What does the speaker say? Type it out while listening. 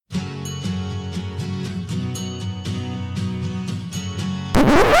Hello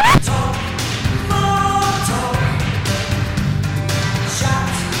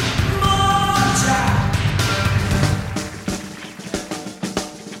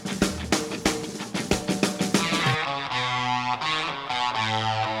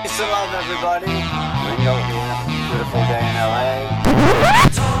everybody, Ringo here, beautiful day in LA.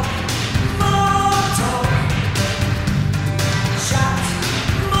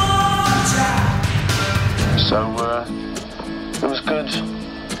 So it was good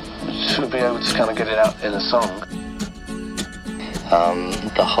to be able to kind of get it out in a song.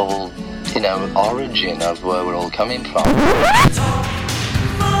 The whole, origin of where we're all coming from.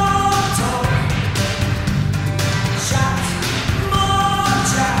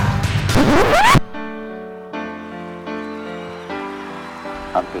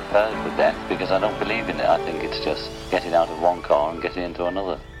 I'm prepared for death because I don't believe in it. I think it's just getting out of one car and getting into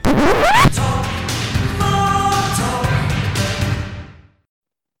another.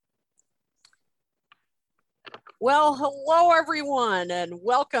 Well, hello everyone, and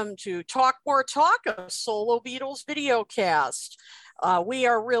welcome to Talk More Talk, a solo Beatles video cast. We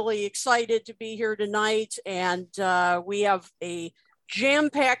are really excited to be here tonight, and we have a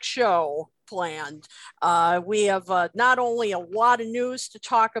jam-packed show planned. We have not only a lot of news to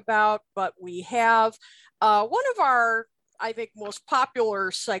talk about, but we have one of our, I think, most popular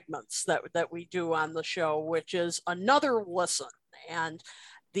segments that we do on the show, which is Another Listen. And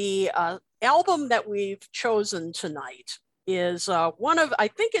the album that we've chosen tonight is one of, I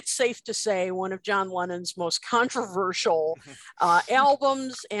think it's safe to say, one of John Lennon's most controversial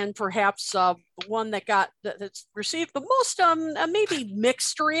albums, and perhaps one that's received the most maybe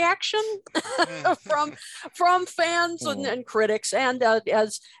mixed reaction from fans and critics. And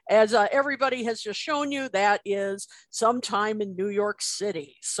as everybody has just shown you, that is Sometime in New York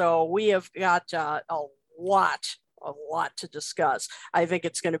City. So we have got a lot to discuss. I think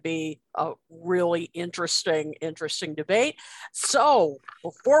it's going to be a really interesting debate. So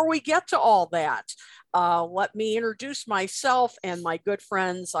before we get to all that, let me introduce myself and my good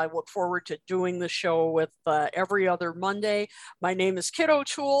friends. I look forward to doing the show with every other Monday. My name is Kit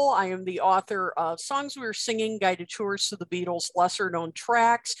O'Toole. I am the author of Songs We Were Singing, Guided Tours to the Beatles' Lesser Known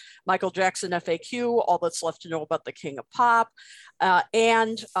Tracks, Michael Jackson FAQ, All That's Left to Know About the King of Pop,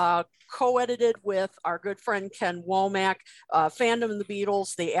 and co-edited with our good friend Ken Womack, Fandom in the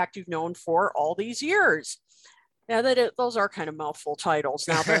Beatles, the act you've known for all these years. Yeah, those are kind of mouthful titles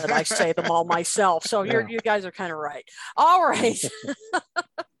now that I say them all myself. So you guys are kind of right. All right.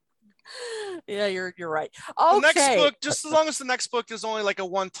 Yeah, you're right. Okay. The next book, just as long as the next book is only like a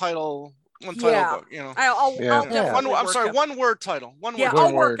one title book, one word title.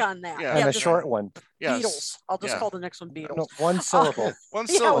 I'll work on that. And a short one. Yes. Beatles. I'll just call the next one Beatles. No, one syllable. One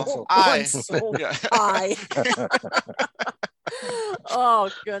syllable. I. Oh,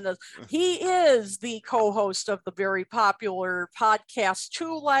 goodness. He is the co-host of the very popular podcast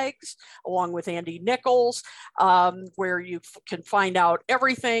Two Legs, along with Andy Nichols, where you can find out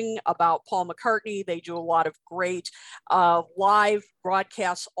everything about Paul McCartney. They do a lot of great live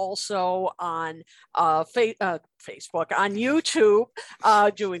broadcasts also on Facebook, on YouTube,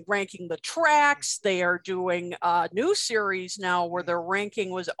 doing Ranking the Tracks. They are doing a new series now where their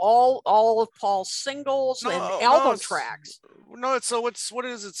ranking was all of Paul's singles and album tracks. No, what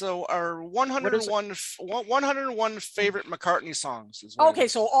is it? So our 101 favorite McCartney songs. Okay,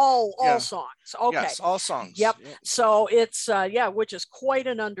 so all songs. Okay. Yes, all songs. Yep. Yeah. So it's which is quite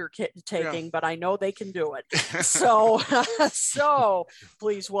an undertaking, but I know they can do it. So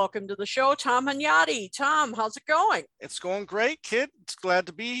please welcome to the show Tom Hunyadi. Tom, how's it going? It's going great, kid. It's glad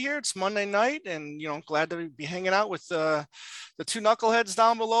to be here. It's Monday night, and glad to be hanging out with the two knuckleheads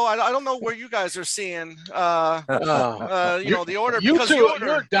down below. I don't know where you guys are seeing the order.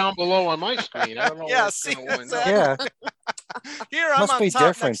 You're down below on my screen. I don't know. Yeah, Here must I'm on be top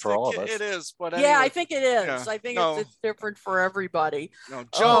different for all of us. It is, but anyway. Yeah, I think it is. Yeah. I think it's different for everybody. No,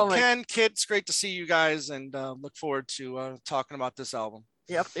 Joe, Ken, Kid, it's great to see you guys, and look forward to talking about this album.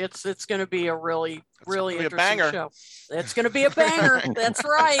 Yep, it's going to be a really interesting banger. show. It's going to be a banger. That's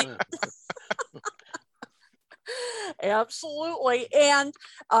right. Absolutely. And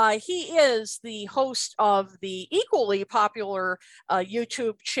he is the host of the equally popular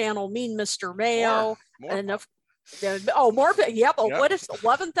YouTube channel Mean Mr. Mayo. More. And more. Yep. What is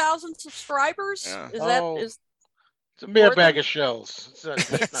 11,000 subscribers? Yeah. Is it's a mere bag of shells.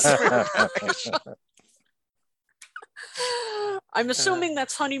 I'm assuming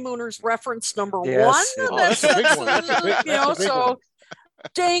that's Honeymooners reference number yes, one. That's a big one. That's a big one.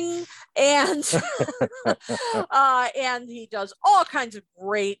 Ding. And and he does all kinds of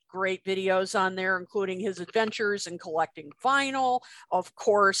great videos on there, including his adventures in collecting vinyl, of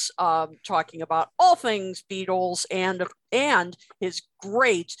course, talking about all things Beatles, and his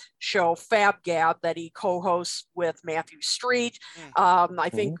great show Fab Gab that he co-hosts with Matthew Street. I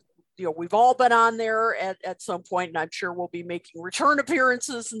think we've all been on there at some point, and I'm sure we'll be making return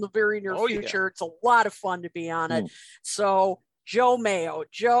appearances in the very near future. It's a lot of fun to be on it. So Joe Mayo.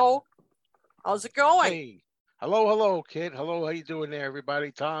 Joe, how's it going? Hey, hello, kid. Hello, how you doing there,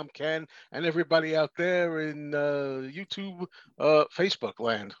 everybody? Tom, Ken, and everybody out there in YouTube, Facebook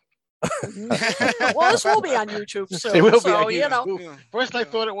land. Well, this will be on YouTube soon. It will so, be on YouTube. First, I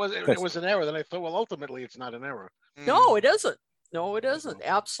thought it was an error. Then I thought, well, ultimately, it's not an error. No, it isn't. No, it isn't.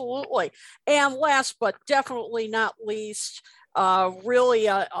 Absolutely. And last but definitely not least, really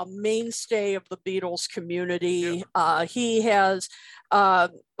a mainstay of the Beatles community. He has, my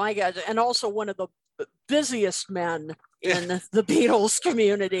God, and also one of the busiest men in the Beatles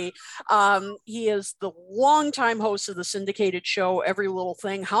community. He is the longtime host of the syndicated show Every Little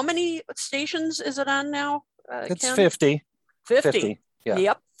Thing. How many stations is it on now? It's Ken? 50. 50. Yeah.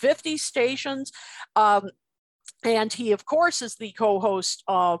 Yep, 50 stations. And he, of course, is the co-host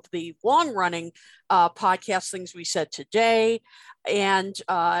of the long-running podcast Things We Said Today. And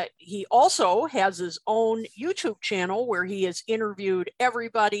he also has his own YouTube channel where he has interviewed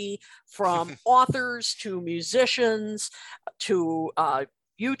everybody from authors to musicians to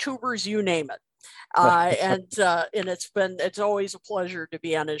YouTubers, you name it. And it's always a pleasure to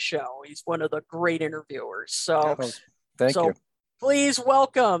be on his show. He's one of the great interviewers. So, thank you. Please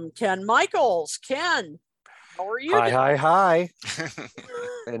welcome Ken Michaels. Ken, how are you? Hi.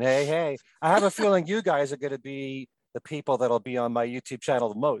 And hey. I have a feeling you guys are going to be the people that'll be on my YouTube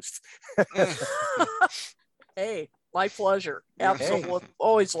channel the most. Hey, my pleasure. Absolutely. Hey.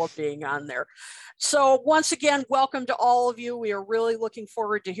 Always love being on there. So once again, welcome to all of you. We are really looking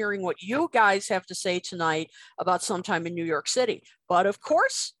forward to hearing what you guys have to say tonight about Sometime in New York City. But of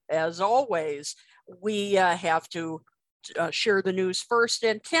course, as always, we have to share the news first.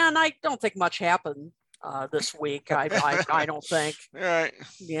 And Ken, I don't think much happened this week. I don't think. All right.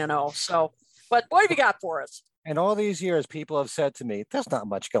 So, but what have you got for us? And all these years, people have said to me, there's not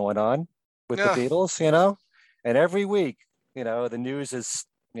much going on with the Beatles, and every week, the news is,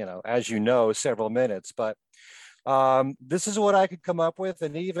 as you know, several minutes, but this is what I could come up with,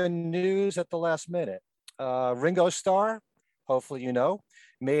 and even news at the last minute. Ringo Starr, hopefully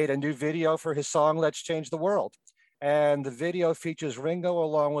made a new video for his song, Let's Change the World. And the video features Ringo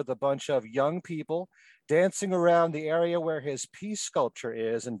along with a bunch of young people dancing around the area where his peace sculpture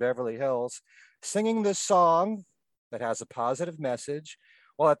is in Beverly Hills, singing this song that has a positive message,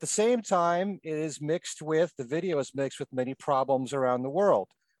 while at the same time, the video is mixed with many problems around the world,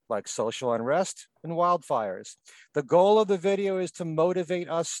 like social unrest and wildfires. The goal of the video is to motivate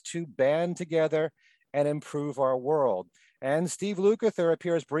us to band together and improve our world. And Steve Lukather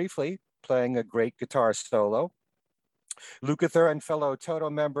appears briefly, playing a great guitar solo. Lukather and fellow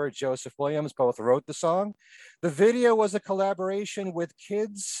Toto member Joseph Williams both wrote the song. The video was a collaboration with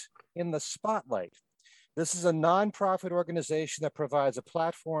Kids in the Spotlight. This is a nonprofit organization that provides a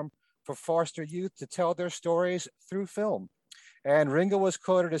platform for foster youth to tell their stories through film. And Ringo was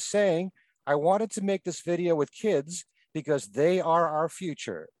quoted as saying, "I wanted to make this video with kids because they are our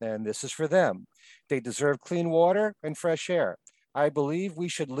future, and this is for them. They deserve clean water and fresh air. I believe we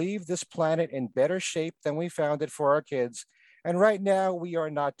should leave this planet in better shape than we found it for our kids. And right now we are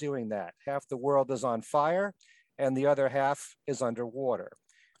not doing that. Half the world is on fire and the other half is underwater.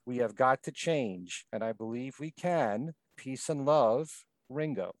 We have got to change, and I believe we can. Peace and love,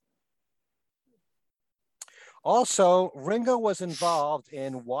 Ringo." Also, Ringo was involved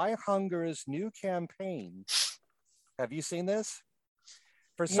in Why Hunger's new campaign. Have you seen this?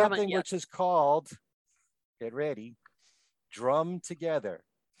 For something which is called, get ready, Drum Together.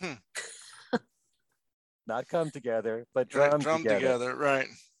 Not come together, but drum together. Right.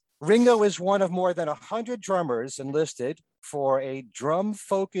 Ringo is one of more than 100 drummers enlisted for a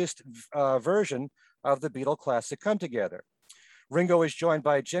drum-focused version of the Beatle classic Come Together. Ringo is joined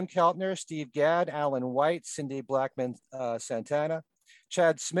by Jim Keltner, Steve Gadd, Alan White, Cindy Blackman Santana,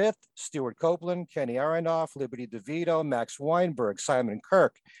 Chad Smith, Stuart Copeland, Kenny Aronoff, Liberty DeVito, Max Weinberg, Simon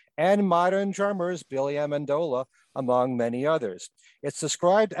Kirke, and modern drummers Billy Amendola, among many others. It's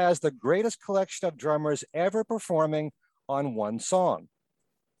described as the greatest collection of drummers ever performing on one song.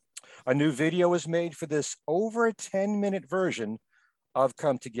 A new video was made for this over 10-minute version of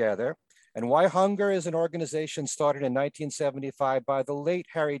Come Together. And Why Hunger is an organization started in 1975 by the late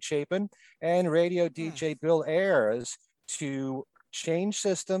Harry Chapin and radio DJ Bill Ayers to change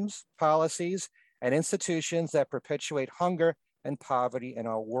systems, policies, and institutions that perpetuate hunger and poverty in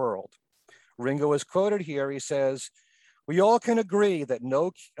our world. Ringo is quoted here. He says, "We all can agree that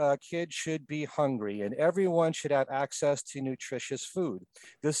no kid should be hungry and everyone should have access to nutritious food.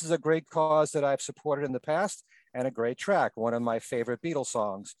 This is a great cause that I've supported in the past and a great track, one of my favorite Beatles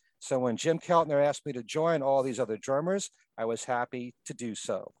songs. So when Jim Keltner asked me to join all these other drummers, I was happy to do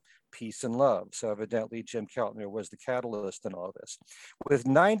so. Peace and love." So evidently Jim Keltner was the catalyst in all this. With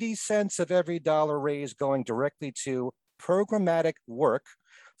 90 cents of every dollar raised going directly to programmatic work,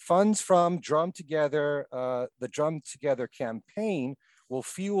 funds from the Drum Together campaign will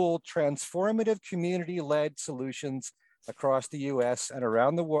fuel transformative community-led solutions across the US and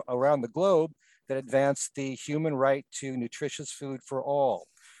around the globe that advance the human right to nutritious food for all.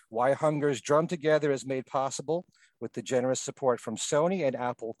 Why Hunger's Drum Together is made possible with the generous support from Sony and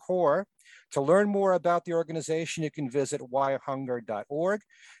Apple Corps. To learn more about the organization, you can visit whyhunger.org.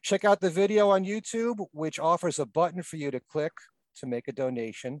 Check out the video on YouTube, which offers a button for you to click to make a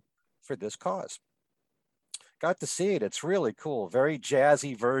donation for this cause. Got to see it. It's really cool. Very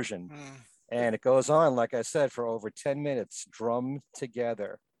jazzy version. And it goes on, like I said, for over 10 minutes, Drum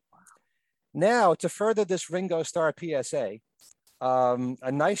Together. Now, to further this Ringo Starr PSA,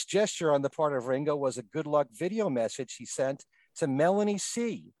 a nice gesture on the part of Ringo was a good luck video message he sent to Melanie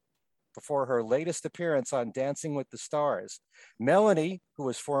C. before her latest appearance on Dancing with the Stars. Melanie, who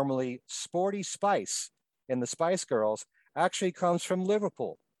was formerly Sporty Spice in the Spice Girls, actually comes from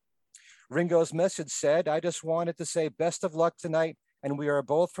Liverpool. Ringo's message said, "I just wanted to say best of luck tonight, and we are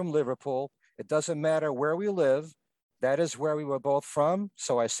both from Liverpool. It doesn't matter where we live. That is where we were both from.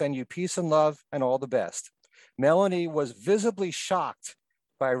 So I send you peace and love and all the best." Melanie was visibly shocked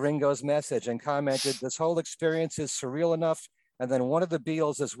by Ringo's message and commented, "This whole experience is surreal enough. And then one of the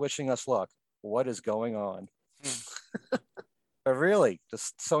Beatles is wishing us luck. What is going on?" But really,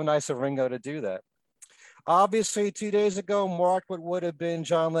 just so nice of Ringo to do that. Obviously, 2 days ago marked what would have been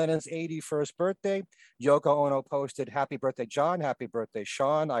John Lennon's 81st birthday. Yoko Ono posted, "Happy birthday, John. Happy birthday,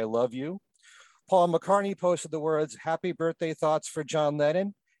 Sean. I love you." Paul McCartney posted the words, "Happy birthday thoughts for John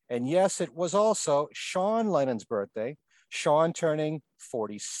Lennon." And yes, it was also Sean Lennon's birthday, Sean turning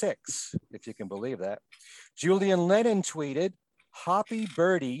 46, if you can believe that. Julian Lennon tweeted, "Happy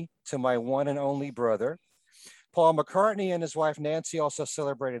birdie to my one and only brother." Paul McCartney and his wife Nancy also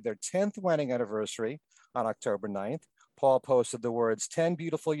celebrated their 10th wedding anniversary on October 9th. Paul posted the words, "10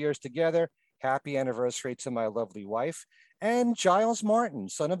 beautiful years together. Happy anniversary to my lovely wife." And Giles Martin,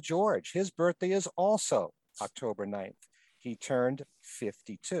 son of George, his birthday is also October 9th. He turned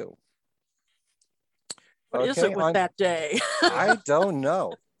 52. What is it with that day? I don't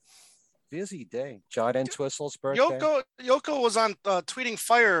know. Busy day. John Entwistle's birthday. Yoko was on tweeting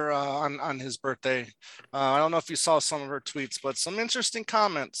fire on his birthday. I don't know if you saw some of her tweets, but some interesting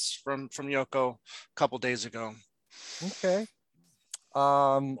comments from Yoko a couple days ago. Okay.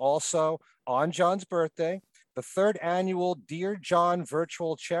 Also, on John's birthday, the 3rd annual Dear John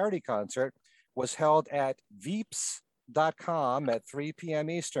virtual charity concert was held at Veeps.com at 3 p.m.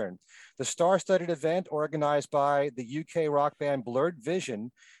 Eastern. The star-studded event, organized by the UK rock band Blurred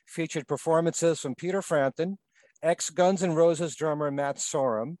Vision, featured performances from Peter Frampton, ex-Guns N' Roses drummer Matt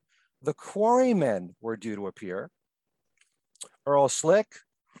Sorum. The Quarrymen were due to appear. Earl Slick,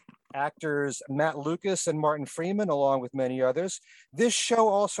 actors Matt Lucas and Martin Freeman, along with many others. This show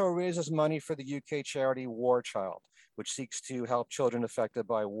also raises money for the UK charity War Child, which seeks to help children affected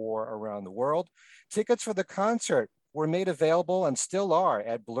by war around the world. Tickets for the concert were made available and still are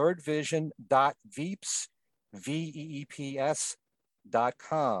at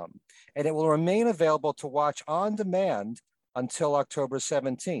blurredvision.veeps.com. And it will remain available to watch on demand until October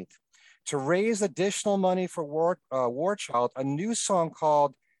 17th. To raise additional money for War Child, a new song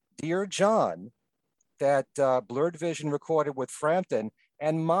called Dear John that Blurred Vision recorded with Frampton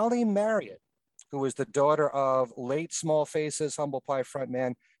and Molly Marriott, who was the daughter of late Small Faces Humble Pie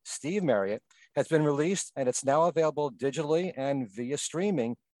frontman Steve Marriott, has been released, and it's now available digitally and via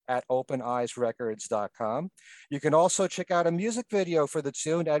streaming at openeyesrecords.com. You can also check out a music video for the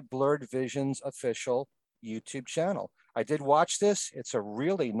tune at Blurred Vision's official YouTube channel. I did watch this. It's a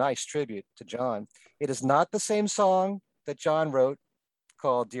really nice tribute to John. It is not the same song that John wrote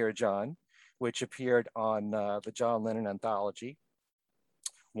called Dear John, which appeared on the John Lennon anthology,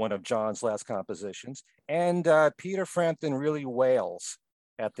 one of John's last compositions. And Peter Frampton really wails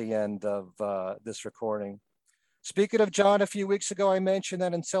at the end of this recording. Speaking of John, a few weeks ago, I mentioned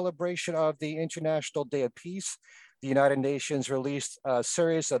that in celebration of the International Day of Peace, the United Nations released a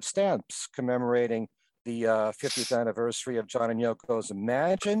series of stamps commemorating the 50th anniversary of John and Yoko's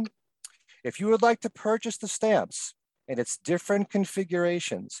Imagine. If you would like to purchase the stamps and it's different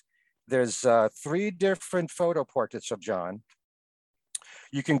configurations. There's 3 different photo portraits of John.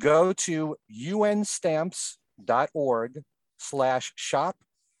 You can go to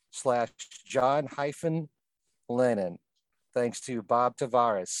unstamps.org/shop/John-Lennon. Thanks to Bob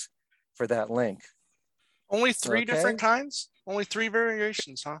Tavares for that link. Only 3 different kinds? Only 3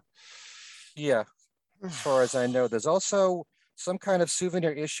 variations, huh? Yeah, as far as I know. There's also some kind of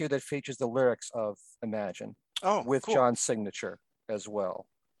souvenir issue that features the lyrics of Imagine with cool. John's signature as well.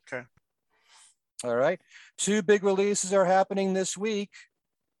 Okay. All right. 2 big releases are happening this week.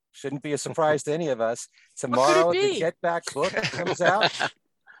 Shouldn't be a surprise to any of us. Tomorrow, the Get Back book comes out.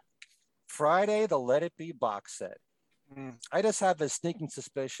 Friday, the Let It Be box set. I just have a sneaking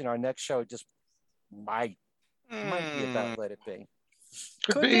suspicion our next show just might be about Let It Be.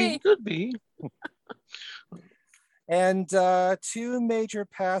 Could be. And 2 major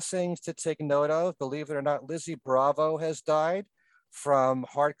passings to take note of. Believe it or not, Lizzie Bravo has died from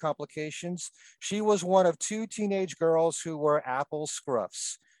heart complications. She was one of 2 teenage girls who were Apple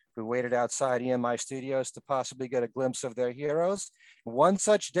scruffs, who waited outside EMI Studios to possibly get a glimpse of their heroes. One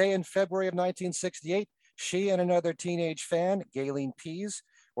such day in February of 1968, she and another teenage fan, Gayleen Pease,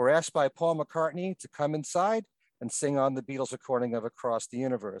 were asked by Paul McCartney to come inside and sing on the Beatles recording of Across the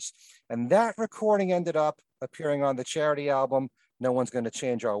Universe. And that recording ended up appearing on the charity album, No One's Gonna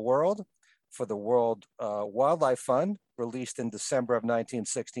Change Our World, for the World Wildlife Fund, released in December of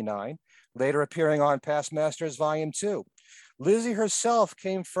 1969, later appearing on Past Masters Volume 2. Lizzie herself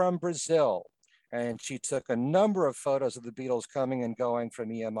came from Brazil, and she took a number of photos of the Beatles coming and going from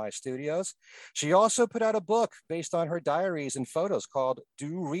EMI Studios. She also put out a book based on her diaries and photos called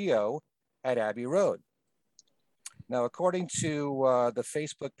Do Rio at Abbey Road. Now, according to the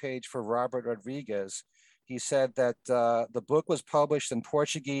Facebook page for Robert Rodriguez, he said that the book was published in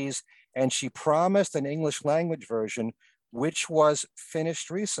Portuguese and she promised an English language version, which was finished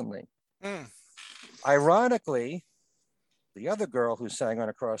recently. Ironically, the other girl who sang on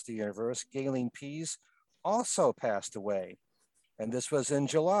Across the Universe, Gayleen Pease, also passed away. And this was in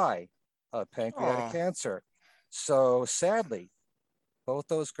July of pancreatic cancer. So sadly, both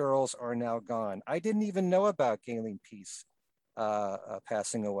those girls are now gone. I didn't even know about Gayleen Pease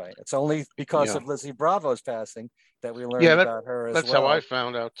passing away. It's only because of Lizzie Bravo's passing that we learned about her as well. That's how I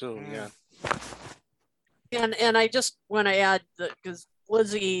found out too, And I just want to add that because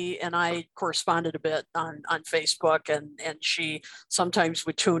Lizzie and I corresponded a bit on Facebook, and she sometimes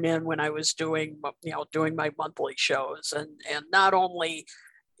would tune in when I was doing my monthly shows, and not only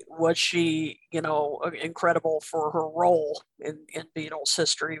was she incredible for her role in Beatles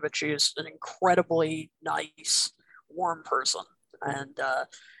history, but she is an incredibly nice, warm person, and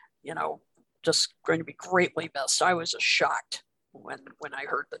just going to be greatly missed. I was just shocked when I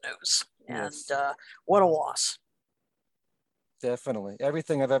heard the news, and what a loss. Definitely.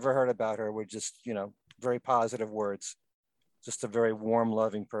 Everything I've ever heard about her were just, very positive words. Just a very warm,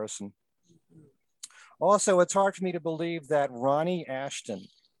 loving person. Also, it's hard for me to believe that Ronnie Ashton,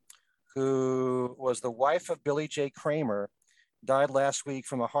 who was the wife of Billy J. Kramer, died last week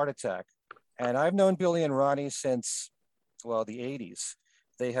from a heart attack. And I've known Billy and Ronnie since, the 80s.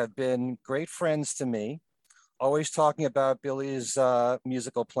 They have been great friends to me, always talking about Billy's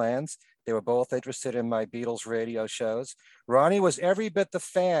musical plans. They were both interested in my Beatles radio shows. Ronnie was every bit the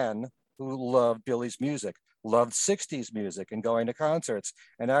fan who loved Billy's music, loved 60s music and going to concerts,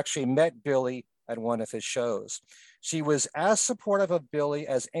 and actually met Billy at one of his shows. She was as supportive of Billy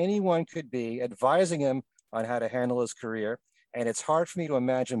as anyone could be, advising him on how to handle his career. And it's hard for me to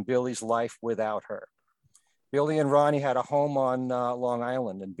imagine Billy's life without her. Billy and Ronnie had a home on Long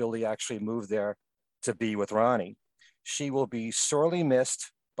Island, and Billy actually moved there to be with Ronnie. She will be sorely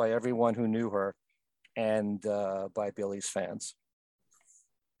missed by everyone who knew her and by Billy's fans.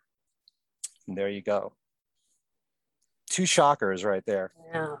 And there you go. 2 shockers right there.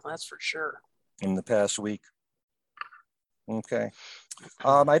 Yeah, that's for sure. In the past week. Okay.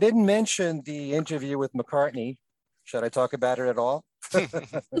 I didn't mention the interview with McCartney. Should I talk about it at all? Sure.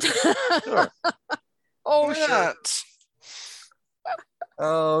 Oh, sure.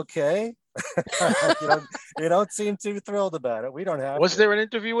 Okay. you don't seem too thrilled about it. We don't have Was there an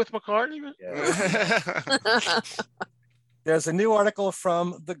interview with McCartney? Yeah. There's a new article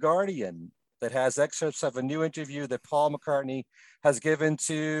from The Guardian that has excerpts of a new interview that Paul McCartney has given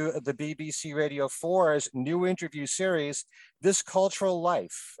to the BBC Radio 4's new interview series, This Cultural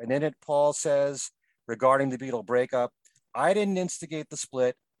Life. And in it, Paul says, regarding the Beatle breakup, I didn't instigate the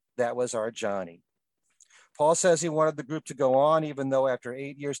split. That was our Johnny. Paul says he wanted the group to go on, even though after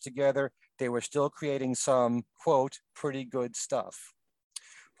 8 years together, they were still creating some, quote, pretty good stuff.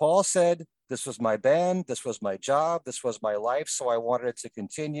 Paul said This was my band. This was my job. This was my life. So I wanted it to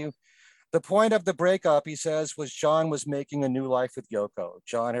continue. The point of the breakup, he says, was John was making a new life with Yoko.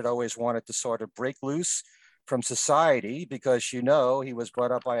 John had always wanted to sort of break loose from society because, you know, he was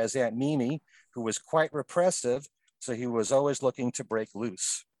brought up by his Aunt Mimi, who was quite repressive. So he was always looking to break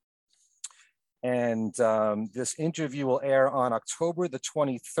loose. And this interview will air on October the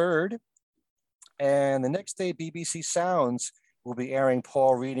 23rd. And the next day, BBC Sounds will be airing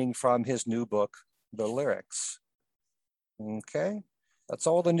Paul reading from his new book, The Lyrics. Okay, that's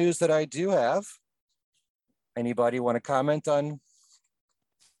all the news that I do have. Anybody want to comment on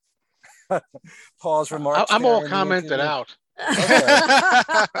Paul's remarks? I'm all commented out. Okay.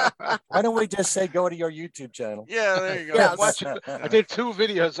 Why don't we just say go to your YouTube channel? Yeah, there you go. Yes. Watch it. I did 2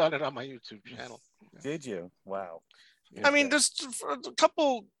 videos on it on my YouTube channel. Did you? Wow. I mean, there's a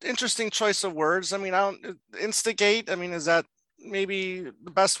couple interesting choice of words. I mean, I don't instigate. I mean, is that maybe the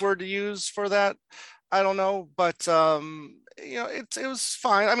best word to use for that? I don't know, but you know, it was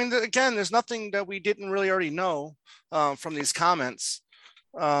fine. I mean, again, there's nothing that we didn't really already know from these comments.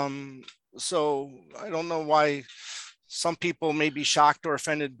 So I don't know why some people may be shocked or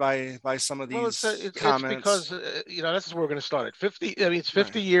offended by some of these comments. It's because you know, this is where we're going to start it. 50. I mean, it's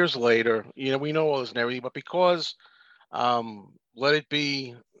 50 years later. You know, we know all this and everything, but because Let It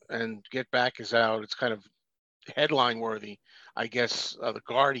Be and Get Back is out, it's kind of headline worthy, I guess. The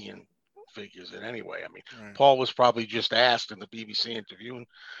Guardian figures it anyway. I mean, Paul was probably just asked in the BBC interview and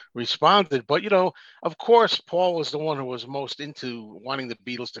responded, but you know, of course, Paul was the one who was most into wanting the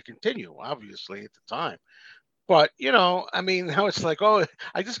Beatles to continue, obviously, at the time. But, you know, I mean, now it's like, oh,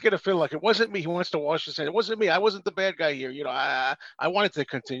 I just get a feel like it wasn't me. He wants to wash his hands. It wasn't me. I wasn't the bad guy here. You know, I wanted to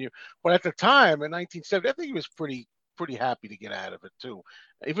continue. But at the time, in 1970, I think he was pretty happy to get out of it, too.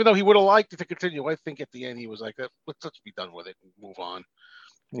 Even though he would have liked it to continue, I think at the end he was like, let's be done with it and move on.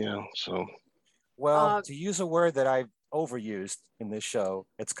 You know, so. Well, to use a word that I've overused in this show,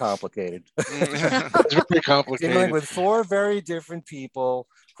 it's complicated. It's very complicated. Dealing with 4 very different people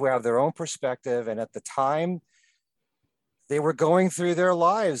who have their own perspective. And at the time, they were going through their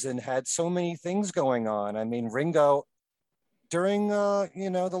lives and had so many things going on. I mean, Ringo, during, you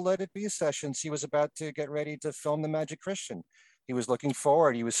know, the Let It Be sessions, he was about to get ready to film The Magic Christian. He was looking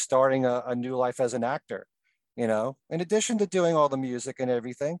forward. He was starting a new life as an actor, you know, in addition to doing all the music and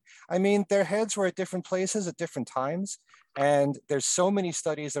everything. I mean, their heads were at different places at different times. And there's so many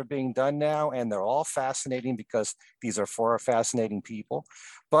studies that are being done now, and they're all fascinating because these are 4 fascinating people.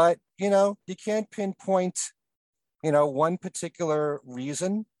 But, you know, you can't pinpoint, you know, one particular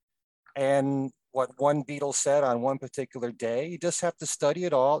reason and what one Beatle said on one particular day. You just have to study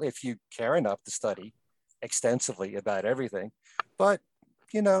it all if you care enough to study extensively about everything. But,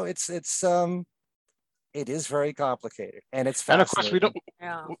 you know, it is very complicated, and it's fascinating. And of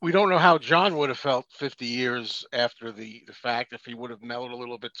course, we don't know how John would have felt 50 years after the fact, if he would have mellowed a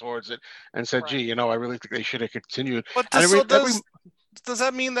little bit towards it and said, "Gee, you know, I really think they should have continued." But does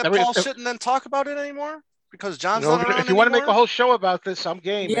that mean that Paul shouldn't then talk about it anymore? Because John's not around if you want to make a whole show about this, I'm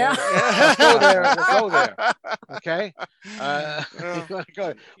game. Yeah. Let's go there. We'll go there. Okay.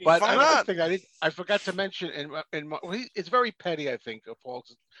 Go. But another thing I forgot to mention, it's very petty, I think, of Paul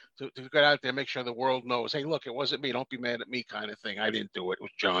to get out there and make sure the world knows, hey, look, it wasn't me. Don't be mad at me, kind of thing. I didn't do it. It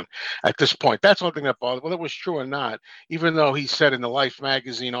was John. At this point, that's one thing that bothered. Whether it was true or not, even though he said in the Life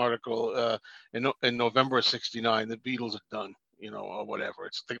magazine article in November of '69, the Beatles are done. You know, or whatever.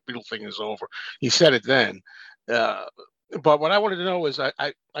 It's the Beatle thing is over. He said it then. But what I wanted to know is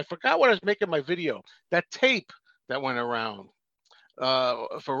I forgot what I was making my video. That tape that went around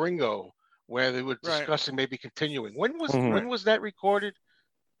for Ringo, where they were discussing maybe continuing. When was that recorded?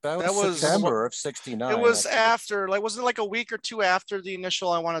 That was September of '69. It was after, like, wasn't it like a week or 2 after the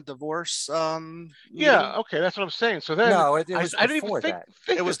initial "I Want a Divorce"? Yeah, okay, that's what I'm saying. So then, no, it was I didn't before even that.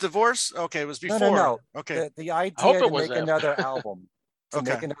 It was Divorce. Okay, it was before. No. Okay, the idea to make another album,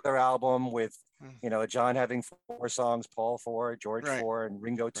 make another album with, you know, John having 4 songs, Paul 4, George 4, and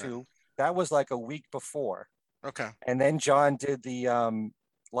Ringo 2. That was like a week before. Okay, and then John did the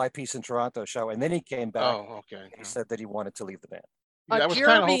Live Peace in Toronto show, and then he came back. Oh, okay. He said that he wanted to leave the band. I was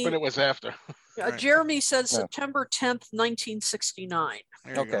kind of hoping it was after. Jeremy said September 10th, 1969.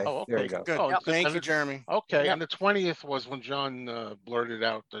 Okay. Oh, okay. There you go. Good. Thank you, Jeremy. Okay. And the 20th was when John blurted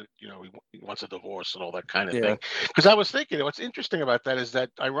out that, you know, he wants a divorce and all that kind of thing. Because I was thinking, what's interesting about that is that,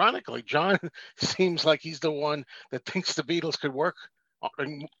 ironically, John seems like he's the one that thinks the Beatles could work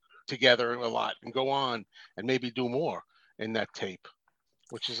together a lot and go on and maybe do more in that tape.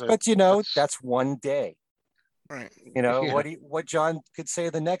 Which is but, you know, that's one day. Right. You know, what John could say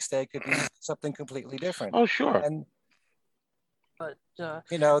the next day could be something completely different. Oh, sure. And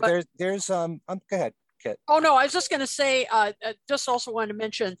But there's go ahead, Kit. Oh no, I was just going to say, just also wanted to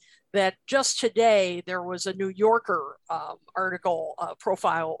mention that just today there was a New Yorker article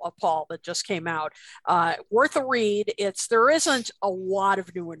profile of Paul that just came out. Worth a read. There isn't a lot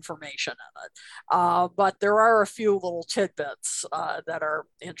of new information in it, but there are a few little tidbits that are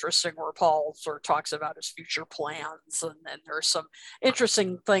interesting where Paul sort of talks about his future plans, and there's some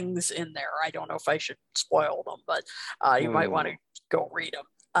interesting things in there. I don't know if I should spoil them, but you might want to go read them.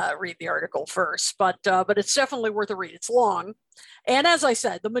 Read the article first, but it's definitely worth a read. It's long, and as I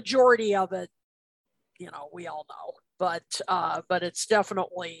said, the majority of it, we all know, but it's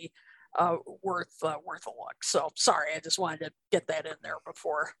definitely worth a look. So sorry, I just wanted to get that in there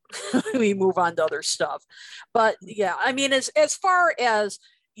before we move on to other stuff. But yeah, I mean, as far as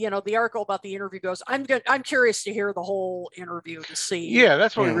the article about the interview goes, I'm curious to hear the whole interview to see. Yeah,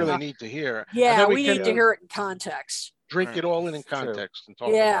 that's what we really need to hear. Yeah, we need to hear it in context. Drink it all in context and talk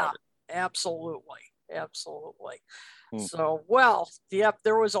about it. Absolutely. So, well, yep,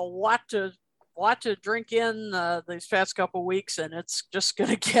 there was a lot to drink in these past couple of weeks, and it's just going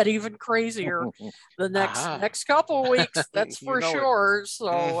to get even crazier the next couple of weeks. That's for sure.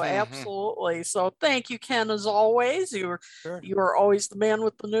 So, absolutely. So, thank you, Ken, as always. You are always the man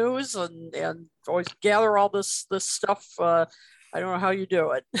with the news, and always gather all this stuff. I don't know how you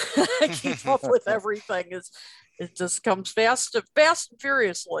do it. Keep up with everything. It just comes fast and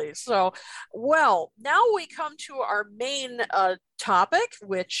furiously. So, well, now we come to our main topic,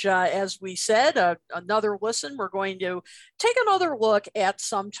 which, as we said, another listen. We're going to take another look at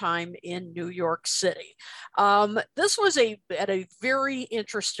Sometime in New York City. This was at a very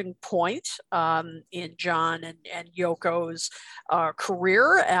interesting point in John and Yoko's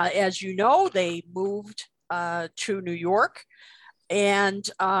career. As you know, they moved to New York, and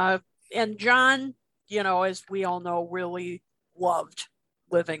John, as we all know, really loved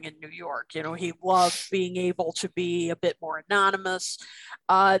living in New York. He loved being able to be a bit more anonymous.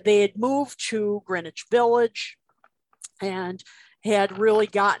 They had moved to Greenwich Village and had really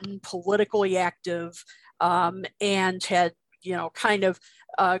gotten politically active, and had, kind of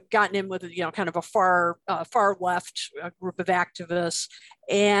gotten in with, kind of a far left group of activists,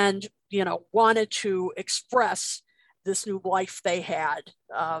 and, wanted to express this new life they had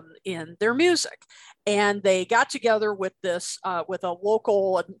in their music. And they got together with with a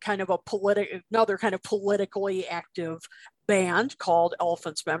local and kind of another kind of politically active band called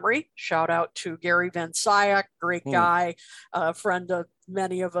Elephant's Memory. Shout out to Gary Van Syak, great guy, friend of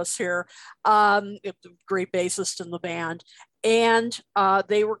many of us here, great bassist in the band. And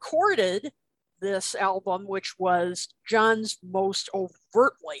they recorded this album, which was John's most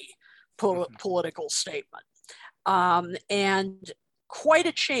overtly political statement. And quite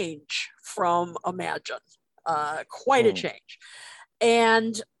a change from Imagine, quite a change.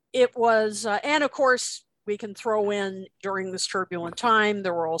 And it was, and of course, we can throw in during this turbulent time,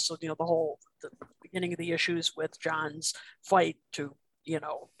 there were also, the beginning of the issues with John's fight to,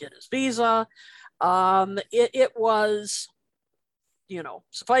 get his visa. It was,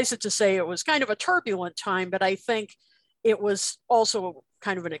 suffice it to say, it was kind of a turbulent time, but I think it was also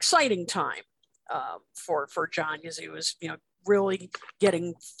kind of an exciting time for John, because he was, really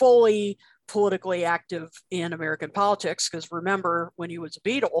getting fully politically active in American politics. Because remember, when he was a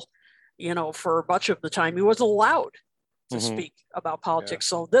Beatle, for much of the time, he wasn't allowed to speak about politics.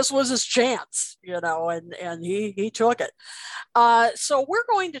 So this was his chance, and he took it. So we're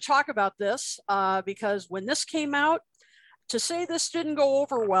going to talk about this because when this came out, to say this didn't go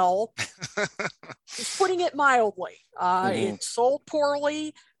over well is putting it mildly. It sold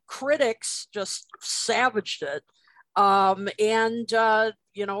poorly. Critics just savaged it. And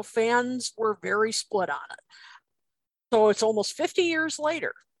fans were very split on it. So it's almost 50 years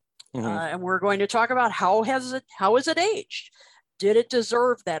later. And we're going to talk about how has it aged? Did it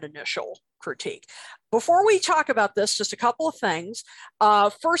deserve that initial critique? Before we talk about this, just a couple of things.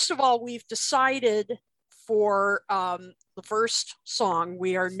 First of all, we've decided for the first song,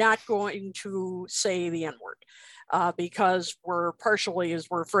 we are not going to say the N-word because we're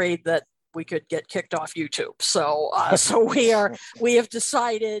afraid that we could get kicked off YouTube. So we have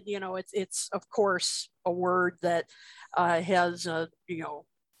decided, it's of course a word that has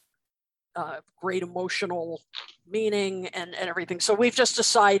great emotional meaning and everything. So we've just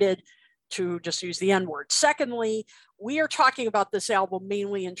decided to just use the N-word. Secondly, we are talking about this album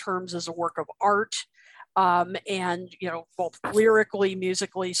mainly in terms as a work of art, and both lyrically,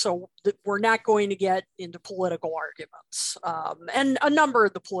 musically. So we're not going to get into political arguments, and a number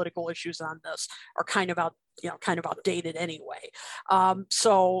of the political issues on this are kind of outdated anyway.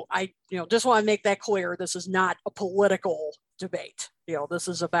 So I just want to make that clear. This is not a political debate. This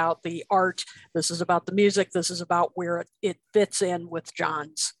is about the art. This is about the music. This is about where it fits in with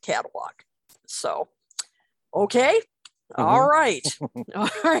John's catalog. So, okay. Mm-hmm. All right. All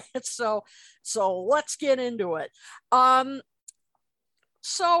right. So let's get into it.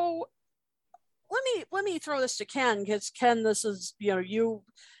 So let me throw this to Ken, because Ken, this is, you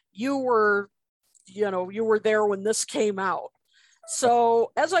were there when this came out.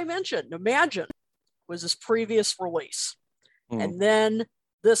 So as I mentioned, Imagine was his previous release. And then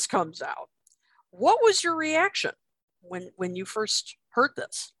this comes out. What was your reaction when you first heard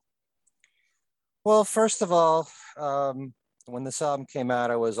this? Well, first of all, when this album came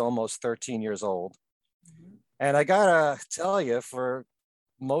out, I was almost 13 years old. Mm-hmm. And I gotta tell you, for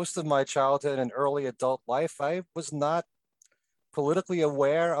most of my childhood and early adult life, I was not politically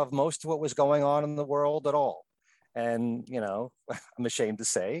aware of most of what was going on in the world at all. And, I'm ashamed to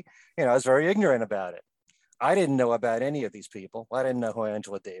say, I was very ignorant about it. I didn't know about any of these people. I didn't know who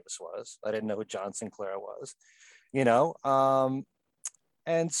Angela Davis was. I didn't know who John Sinclair was,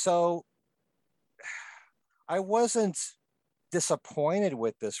 and so I wasn't disappointed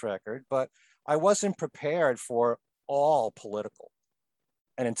with this record, but I wasn't prepared for all political,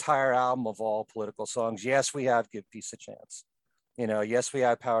 an entire album of all political songs. Yes, we have Give Peace a Chance. Yes, we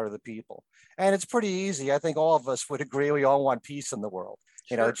have Power to the People. And it's pretty easy. I think all of us would agree we all want peace in the world.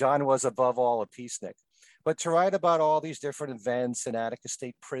 Sure. John was above all a peacenik. But to write about all these different events in Attica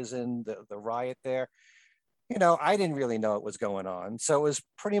State Prison, the riot there, I didn't really know what was going on. So it was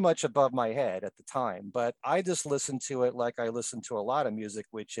pretty much above my head at the time. But I just listened to it like I listen to a lot of music,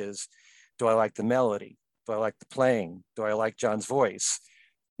 which is, do I like the melody? Do I like the playing? Do I like John's voice?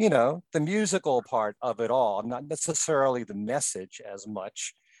 The musical part of it all, not necessarily the message as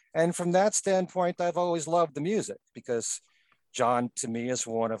much. And from that standpoint, I've always loved the music, because John, to me, is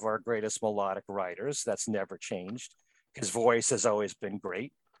one of our greatest melodic writers. That's never changed. His voice has always been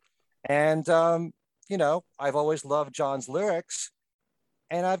great. And, I've always loved John's lyrics.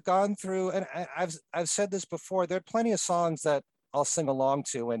 And I've gone through, and I've said this before, there are plenty of songs that I'll sing along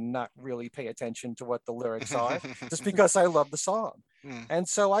to and not really pay attention to what the lyrics are, just because I love the song. And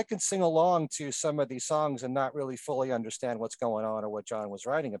so I can sing along to some of these songs and not really fully understand what's going on or what John was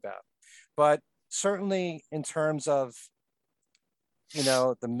writing about. But certainly in terms of,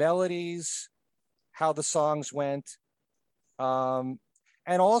 the melodies, how the songs went, and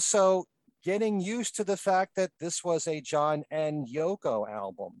also getting used to the fact that this was a John and Yoko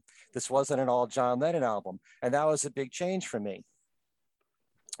album. This wasn't an all John Lennon album. And that was a big change for me,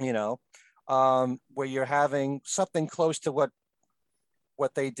 where you're having something close to what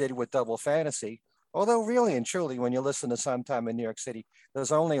they did with Double Fantasy. Although really and truly, when you listen to Sometime in New York City,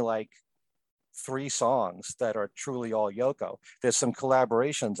 there's only like 3 songs that are truly all Yoko. There's some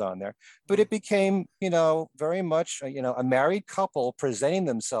collaborations on there, but it became, very much, a married couple presenting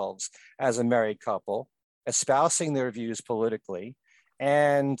themselves as a married couple, espousing their views politically.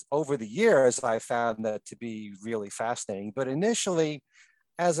 And over the years, I found that to be really fascinating. But initially,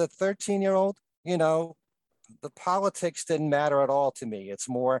 as a 13-year-old, the politics didn't matter at all to me. It's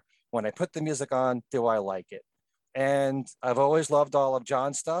more, when I put the music on, do I like it? And I've always loved all of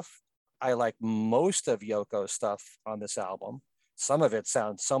John's stuff. I like most of Yoko's stuff on this album. Some of it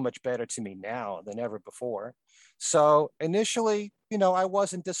sounds so much better to me now than ever before. So initially, I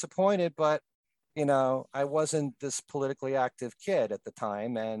wasn't disappointed, but, I wasn't this politically active kid at the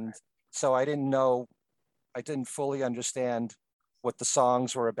time. And so I didn't fully understand what the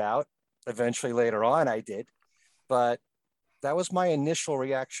songs were about. Eventually later on I did, but that was my initial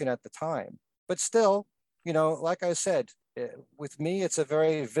reaction at the time. But still, like I said, with me, it's a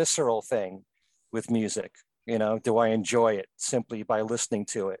very visceral thing with music. Do I enjoy it simply by listening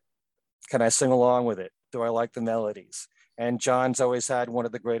to it? Can I sing along with it? Do I like the melodies? And John's always had one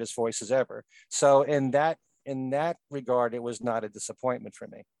of the greatest voices ever. So in that regard, it was not a disappointment for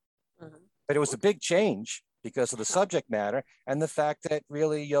me. Mm-hmm. But it was a big change because of the subject matter and the fact that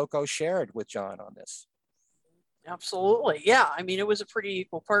really Yoko shared with John on this. Absolutely. Yeah. I mean, it was a pretty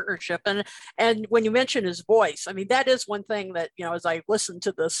equal partnership. And when you mention his voice, I mean, that is one thing that, as I listened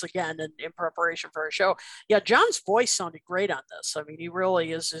to this again in preparation for a show, yeah, John's voice sounded great on this. I mean, he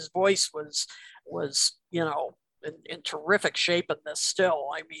really is, his voice was, in terrific shape in this still.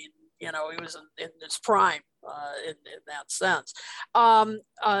 I mean, he was in his prime in that sense.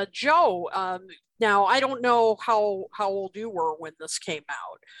 Joe, now I don't know how old you were when this came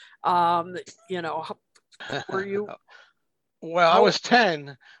out. Were you? Well, I was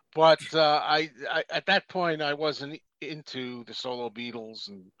 10, but I at that point I wasn't into the solo Beatles,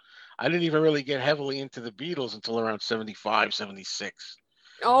 and I didn't even really get heavily into the Beatles until around 75, 76.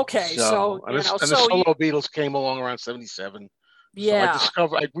 Okay, so and the solo Beatles came along around 77. Yeah.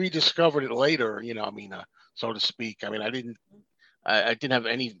 So I rediscovered it later, so to speak. I mean, I didn't have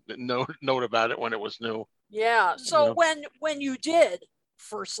any note about it when it was new. Yeah. So when you did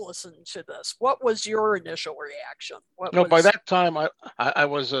first listen to this, what was your initial reaction? By that time I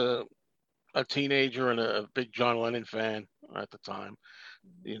was a teenager and a big John Lennon fan at the time,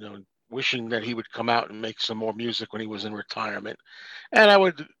 wishing that he would come out and make some more music when he was in retirement. And I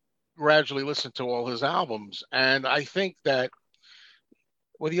would gradually listen to all his albums. And I think that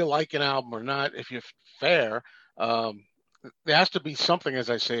whether you like an album or not, if you're fair, there has to be something, as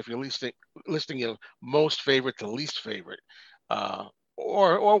I say, if you're listing your most favorite to least favorite,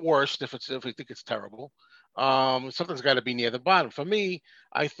 or worst if you think it's terrible. Something's got to be near the bottom. For me,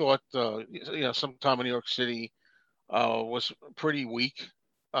 I thought, Sometime in New York City was pretty weak.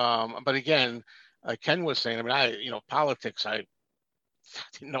 But again, Ken was saying, I mean, politics, I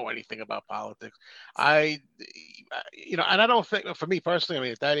didn't know anything about politics. And I don't think, for me personally, I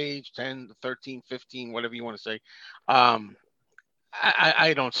mean, at that age, 10, 13, 15, whatever you want to say,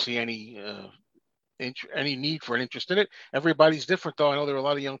 I don't see any need for an interest in it. Everybody's different, though. I know there are a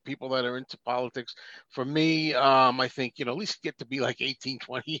lot of young people that are into politics. For me, I think, at least get to be like 18,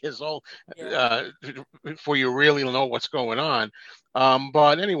 20 years old before you really know what's going on.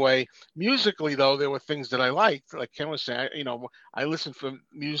 But anyway, musically, though, there were things that I liked. Like Ken was saying, I listen for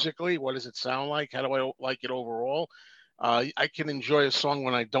musically. What does it sound like? How do I like it overall? I can enjoy a song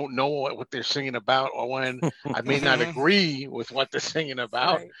when I don't know what they're singing about, or when I may not agree with what they're singing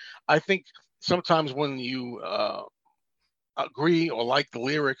about. Right. I think sometimes when you agree or like the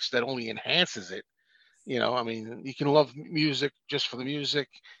lyrics, that only enhances it. I mean, you can love music just for the music.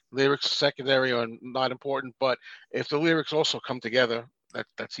 Lyrics secondary are not important, but if the lyrics also come together,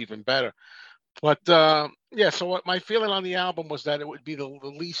 that's even better. But so what my feeling on the album was that it would be the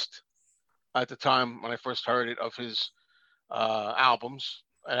least, at the time when I first heard it, of his albums.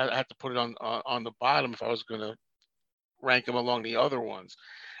 And I had to put it on the bottom if I was going to rank them along the other ones.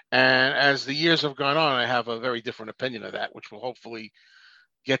 And as the years have gone on, I have a very different opinion of that, which we'll hopefully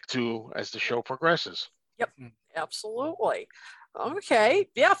get to as the show progresses. Yep, absolutely. Okay.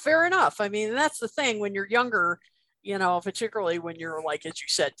 Yeah, fair enough. I mean, that's the thing when you're younger, particularly when you're, like, as you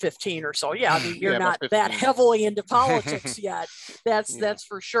said, 15 or so. Yeah, I mean, you're not that heavily into politics yet. That's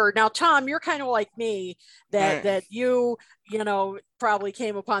for sure. Now, Tom, you're kind of like me, that you probably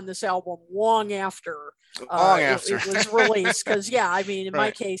came upon this album long after it was released. Because I mean, in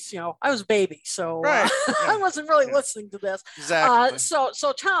my case, I was a baby, so I wasn't really listening to this. Exactly. So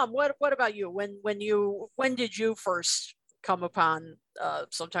Tom, what about you? When did you first come upon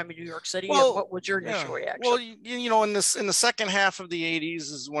Sometime in New York City, and what was your initial reaction? Well, in the second half of the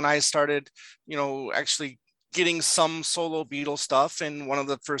 80s is when I started, actually getting some solo Beatles stuff, and one of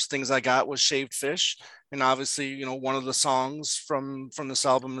the first things I got was Shaved Fish, and obviously, one of the songs from this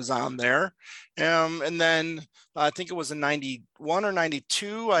album is on there. And then I think it was in 91 or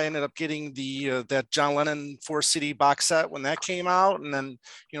 92, I ended up getting that John Lennon 4-CD box set when that came out. And then,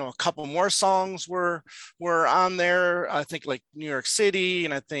 a couple more songs were on there. I think like New York City,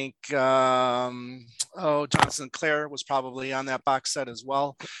 and I think, Johnson Clare was probably on that box set as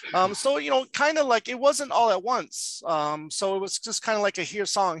well. So, kind of like it wasn't all at once. So it was just kind of like a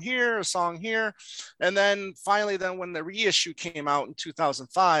song here. And then finally, when the reissue came out in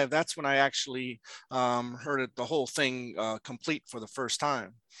 2005, that's when I actually heard the whole thing complete for the first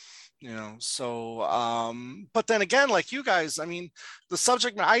time. But then again, like you guys, I mean, the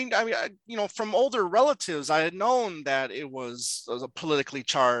subject, from older relatives, I had known that it was a politically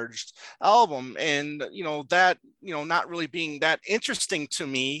charged album, and, that, not really being that interesting to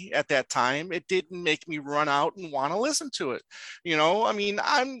me at that time, it didn't make me run out and want to listen to it. I mean,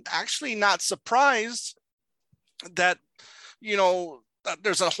 I'm actually not surprised that,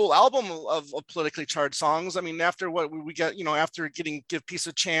 there's a whole album of politically charged songs. I mean, after what we get, after getting Give Peace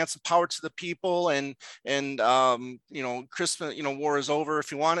a Chance, Power to the People, and Christmas, War is Over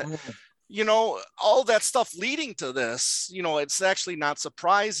if you want it, all that stuff leading to this, it's actually not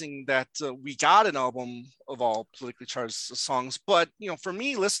surprising that we got an album of all politically charged songs. But, for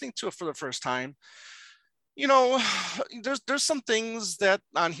me, listening to it for the first time, there's some things that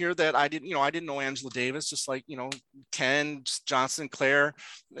on here that I didn't know Angela Davis, just like, Ken, Johnson, Clare,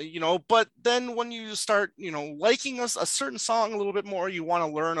 but then when you start, liking a certain song a little bit more, you want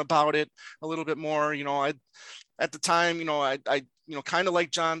to learn about it a little bit more. At the time, I kind of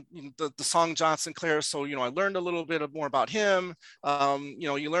like John, the song John Sinclair. So, I learned a little bit more about him.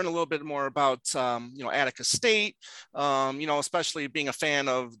 You learn a little bit more about, Attica State, especially being a fan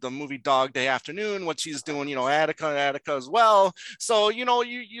of the movie Dog Day Afternoon, what she's doing, Attica as well. So, you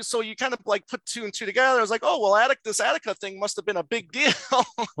kind of like put two and two together. I was like, oh, well, this Attica thing must have been a big deal,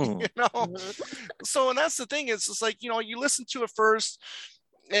 So, and that's the thing, is it's like, you listen to it first,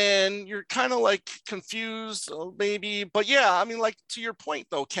 and you're kind of like confused maybe, but yeah, I mean, like, to your point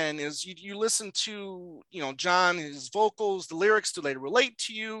though, Ken, is you listen to, John, his vocals, the lyrics, do they relate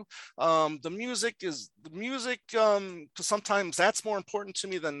to you? The music, because sometimes that's more important to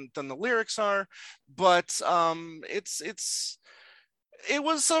me than the lyrics are, but it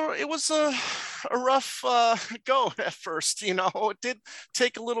was a rough go at first. It did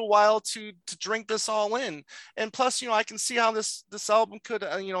take a little while to drink this all in, and plus, I can see how this album could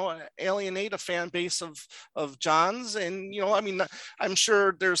alienate a fan base of John's, and I mean, I'm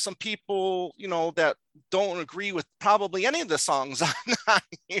sure there's some people that don't agree with probably any of the songs on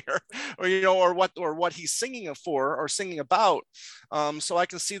here, or what he's singing it for or singing about. So I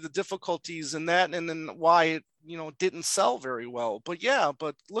can see the difficulties in that, and then why it didn't sell very well. But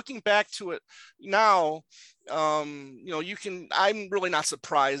looking back to it now, I'm really not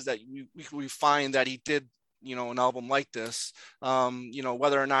surprised that we find that he did an album like this,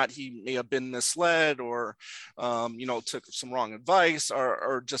 whether or not he may have been misled, or took some wrong advice,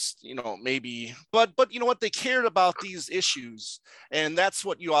 or just maybe, but what, they cared about these issues, and that's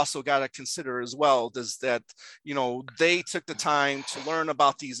what you also got to consider as well, is that they took the time to learn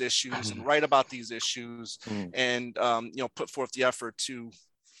about these issues and write about these issues, and put forth the effort to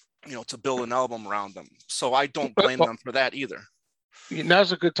build an album around them. So I don't blame them for that either.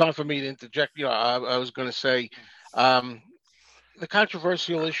 Now's a good time for me to interject. I was going to say, the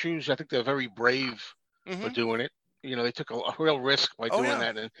controversial issues, I think they're very brave for doing it. They took a real risk by doing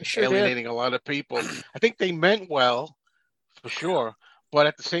that and alienating a lot of people. I think they meant well, for sure, but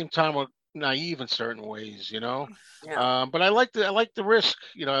at the same time were naive in certain ways. But I like the risk.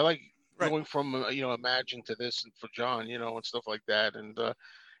 I like going from Imagine to this, and for John, and stuff like that, and.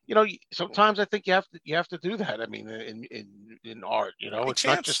 Sometimes I think you have to do that. I mean, in art, it's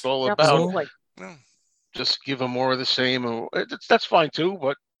not just all about just give them more of the same. Or that's fine too,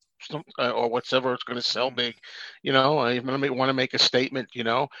 but or whatever, it's going to sell big. I want to make a statement. And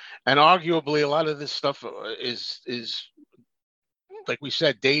arguably, a lot of this stuff is like we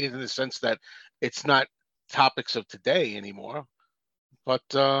said, dated in the sense that it's not topics of today anymore. But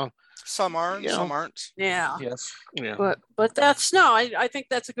some aren't, some aren't. Yeah. Yes. Yeah. But I think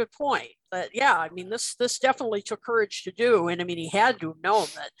that's a good point. But yeah, I mean, this definitely took courage to do, and I mean, he had to have known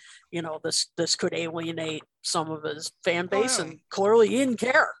that this could alienate some of his fan base, and clearly he didn't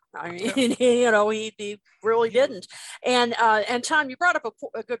care. I mean, he really didn't. And Tom, you brought up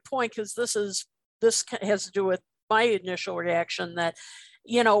a good point, because this has to do with my initial reaction that.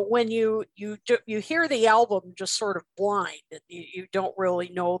 When you hear the album just sort of blind, and you don't really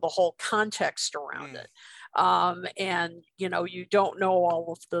know the whole context around it. And you don't know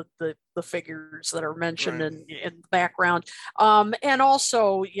all of the figures that are mentioned in the background, and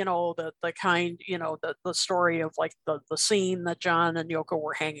also the kind the story of like the scene that John and Yoko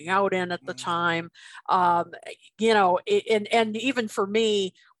were hanging out in at the time, and even for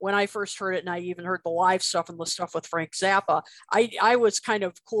me, when I first heard it, and I even heard the live stuff and the stuff with Frank Zappa, I was kind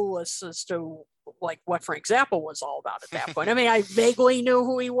of clueless as to like what Frank Zappa was all about at that point. I mean, I vaguely knew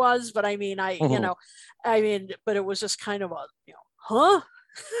who he was, but I mean, but it was just kind of a, what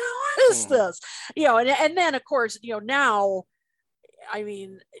is this? And then of course, now, I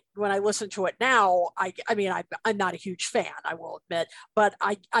mean, when I listen to it now, I'm not a huge fan, I will admit, but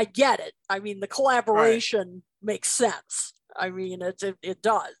I get it. I mean, the collaboration makes sense. I mean, it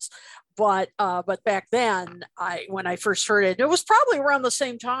does. But back then, when I first heard it, it was probably around the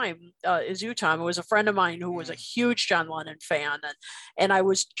same time as you, Tom. It was a friend of mine who was a huge John Lennon fan, and I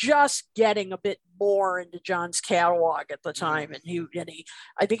was just getting a bit more into John's catalog at the time, and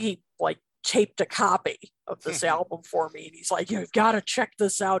I think he like taped a copy of this album for me, and he's like, "You've got to check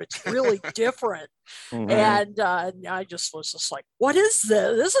this out. It's really different." And I just was just like, "What is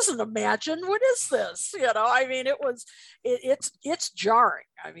this? This isn't Imagine. What is this?" I mean, it's jarring.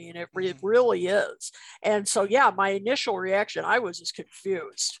 I mean, it really is. And so, yeah, my initial reaction, I was just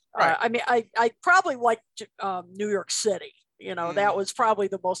confused. I mean, I probably liked New York City. That was probably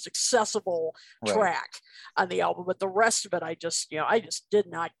the most accessible track on the album, but the rest of it, I just did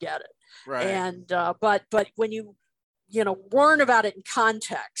not get it. Right. And but when you learn about it in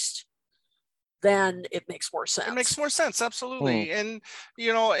context, then it makes more sense. It makes more sense, absolutely. And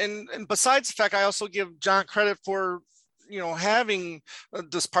and besides the fact, I also give John credit for having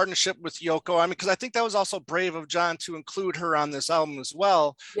this partnership with Yoko, I mean, because I think that was also brave of John to include her on this album as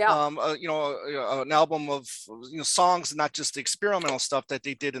well. Yeah. An album of songs, not just the experimental stuff that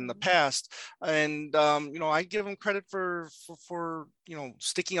they did in the past. And I give him credit for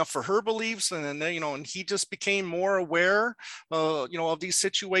sticking up for her beliefs, and and he just became more aware, of these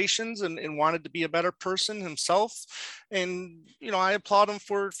situations and wanted to be a better person himself. And I applaud him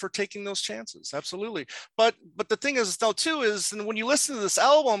for taking those chances. Absolutely. But the thing is though too is, and when you listen to this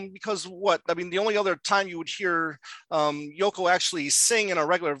album, because the only other time you would hear Yoko actually sing in a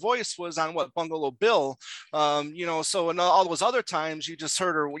regular voice was on Bungalow Bill. So in all those other times you just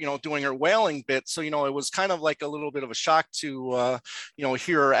heard her doing her wailing bit. So it was kind of like a little bit of a shock to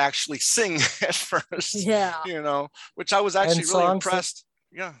hear her actually sing at first. Yeah. Which I was actually really impressed.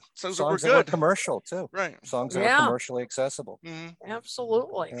 Yeah, songs that were good. Commercial too, right? Songs that are commercially accessible. Mm-hmm.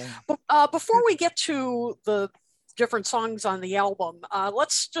 Absolutely. Yeah. Before we get to the different songs on the album,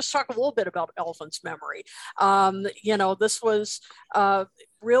 let's just talk a little bit about Elephant's Memory. This was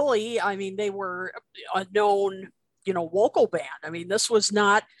really, I mean, they were a known, local band. I mean, this was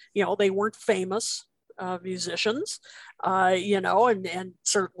not, they weren't famous musicians, and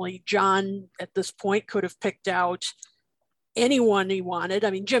certainly John at this point could have picked out anyone he wanted. I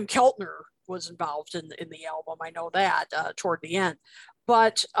mean, Jim Keltner was involved in the album. I know that toward the end.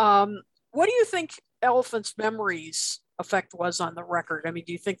 But what do you think Elephant's Memory's effect was on the record? I mean,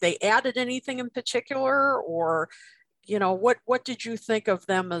 do you think they added anything in particular, or what did you think of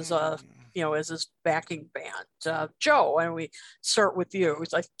them as as his backing band? Joe, why don't we start with you?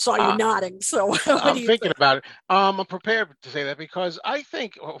 I saw you nodding. So I'm thinking about it. I'm prepared to say that because I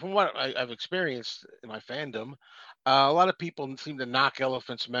think from what I've experienced in my fandom, a lot of people seem to knock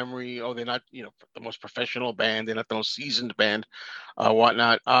Elephant's Memory. Oh, they're not, the most professional band. They're not the most seasoned band,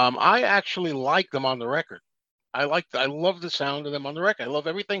 whatnot. I actually like them on the record. I love the sound of them on the record. I love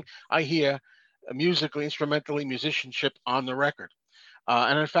everything I hear musically, instrumentally, musicianship on the record.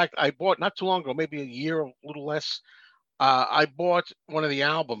 And in fact, I bought not too long ago, maybe a year, a little less. I bought one of the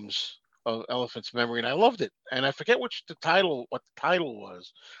albums of Elephant's Memory, and I loved it. And I forget what the title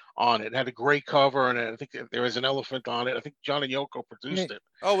was on it. It had a gray cover, and I think there was an elephant on it. I think John and Yoko produced it.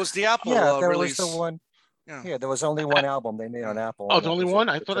 Oh, it was the Apple release. Was the one. Yeah, there was only one album they made on Apple. Oh, it's only one?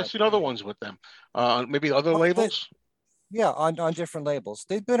 I thought I'd seen other ones with them. Maybe other labels? On different labels.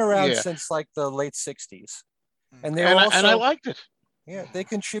 They've been around since like the late 60s. And I liked it. Yeah, they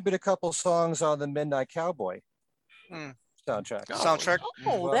contribute a couple songs on the Midnight Cowboy soundtrack.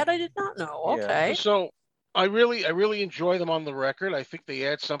 Oh, that I did not know. Okay. Yeah. So I really enjoy them on the record. I think they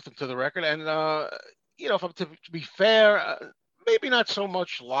add something to the record. And, if I'm to be fair, maybe not so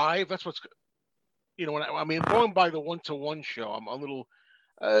much live. That's what's, going by the 1-to-1 show, I'm a little,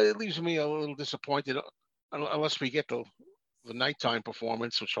 it leaves me a little disappointed unless we get the nighttime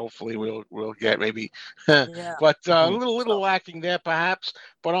performance, which hopefully we'll get maybe. But a little lacking there perhaps.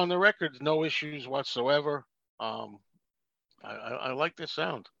 But on the record, no issues whatsoever. I like this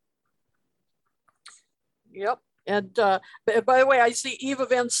sound. Yep. And by the way, I see Eva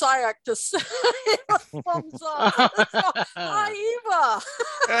Van Syak just thumbs up. Hi, Eva.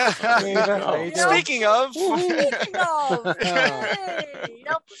 Speaking of. Hey.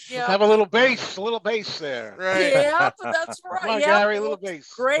 Yep. Have a little bass there. Right. Yep, that's right. Come on, Gary, a little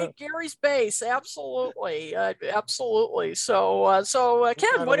bass. Great, Gary's bass. Absolutely. Absolutely. So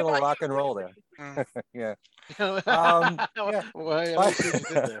Ken, what about rock and roll there? Yeah.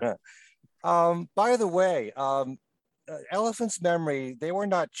 By the way, Elephant's Memory, they were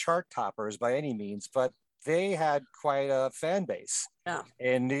not chart toppers by any means, but they had quite a fan base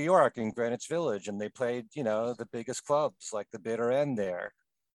in New York, in Greenwich Village, and they played, the biggest clubs like the Bitter End there,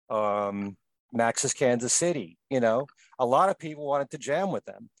 Max's Kansas City. A lot of people wanted to jam with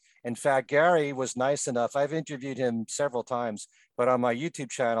them. In fact, Gary was nice enough. I've interviewed him several times, but on my YouTube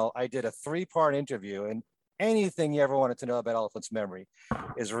channel, I did a 3-part interview, and anything you ever wanted to know about Elephant's Memory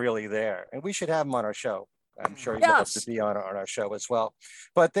is really there. And we should have him on our show. I'm sure he'd love to be on our show as well.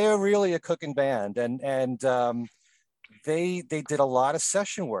 But they're really a cooking band, and they did a lot of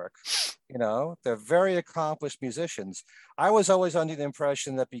session work. They're very accomplished musicians. I was always under the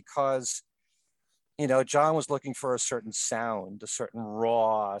impression that because John was looking for a certain sound, a certain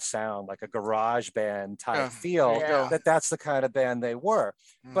raw sound, like a garage band type feel, that's the kind of band they were.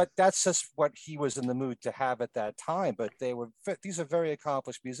 But that's just what he was in the mood to have at that time. But these are very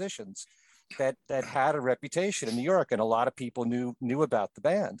accomplished musicians that had a reputation in New York, and a lot of people knew about the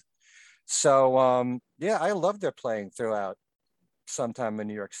band. So I loved their playing throughout sometime in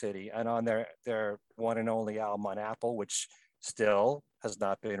New York City, and on their one and only album on Apple, which still has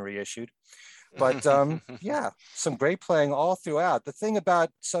not been reissued. But yeah, some great playing all throughout. The thing about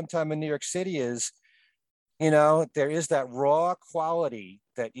Sometime in New York City is, there is that raw quality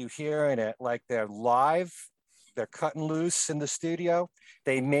that you hear in it, like they're live, they're cutting loose in the studio.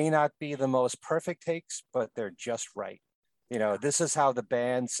 They may not be the most perfect takes, but they're just right. This is how the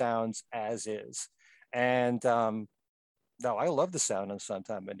band sounds as is. And no, I love the sound of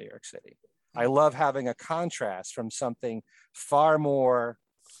Sometime in New York City. I love having a contrast from something far more,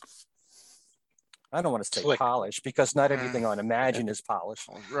 I don't want to say polished, because not everything on Imagine is polished,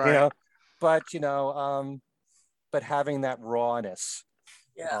 right. But but having that rawness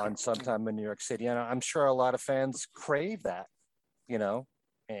on Sometime in New York City, and I'm sure a lot of fans crave that, in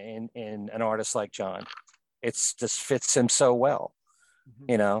an artist like John. It's just fits him so well.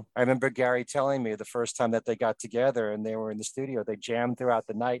 I remember Gary telling me the first time that they got together and they were in the studio, they jammed throughout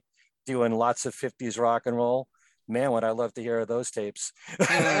the night doing lots of 50s rock and roll. Man, would I love to hear those tapes.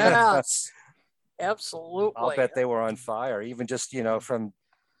 Yes, absolutely. I'll bet they were on fire, even just, even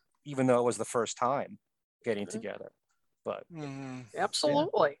though it was the first time getting together. But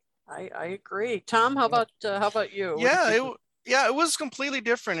absolutely. Yeah. I agree. Tom, how about you? It was completely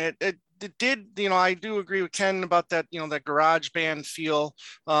different. It did, I do agree with Ken about that, that garage band feel.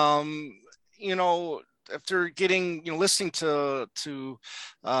 After getting, listening to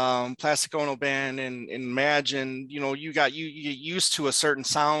Plastic Ono Band and Imagine, you get used to a certain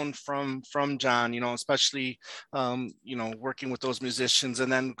sound from John, especially, working with those musicians,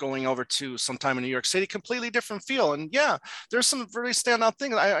 and then going over to Sometime in New York City, completely different feel. And yeah, there's some really standout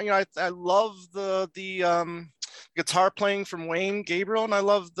things. I love the guitar playing from Wayne Gabriel, and I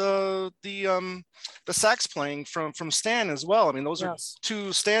love the sax playing from Stan as well. I mean, those are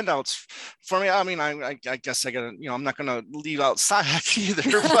two standouts for me. I mean, I guess I gotta, I'm not gonna leave out Sayak either,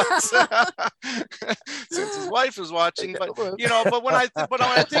 but since his wife is watching. But but when I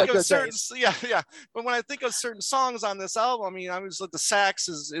think of certain, but when I think of certain songs on this album, I mean, the sax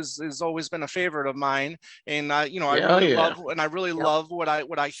is always been a favorite of mine, and I really love what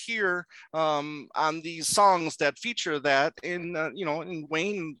I hear on these songs that feature that. And and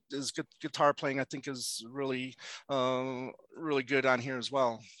Wayne's guitar playing, I think, is really really good on here as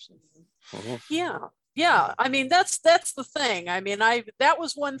well. Yeah, I mean, that's the thing. I mean, that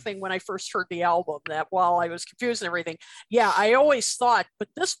was one thing when I first heard the album, that while I was confused and everything, I always thought, but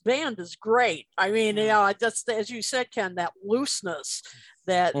this band is great. I mean, just as you said, Ken, that looseness,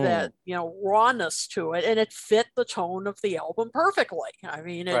 that rawness to it, and it fit the tone of the album perfectly. I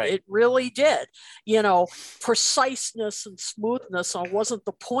mean, it really did. Preciseness and smoothness wasn't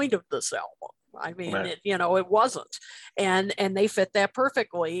the point of this album. I mean, it wasn't, and they fit that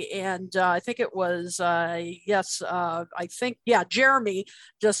perfectly. And I think it was, Jeremy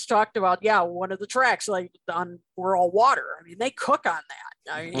just talked about, one of the tracks, like on We're All Water. I mean, they cook on that.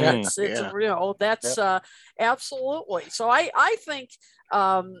 I mean, that's absolutely. So I think,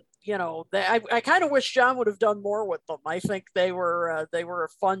 I kind of wish John would have done more with them. I think they were a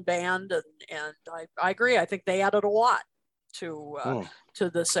fun band, and I agree. I think they added a lot to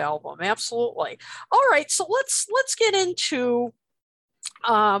this album. Absolutely. All right, so let's get into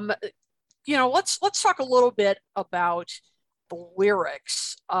let's talk a little bit about the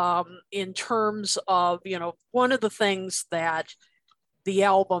lyrics, in terms of, one of the things that the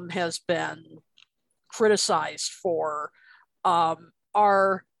album has been criticized for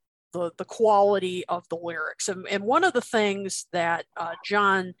are the quality of the lyrics, and one of the things that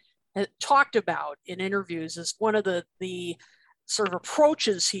John talked about in interviews is one of the sort of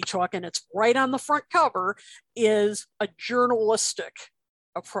approaches he took, and it's right on the front cover, is a journalistic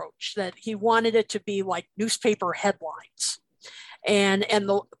approach, that he wanted it to be like newspaper headlines, and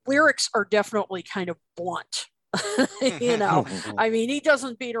the lyrics are definitely kind of blunt. I mean, he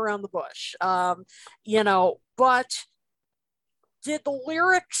doesn't beat around the bush, but did the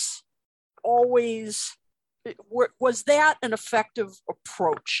lyrics always, was that an effective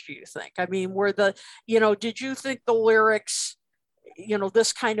approach, do you think? I mean, did you think the lyrics,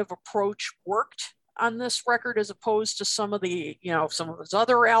 this kind of approach worked on this record as opposed to some of his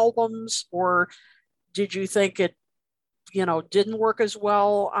other albums, or did you think it, didn't work as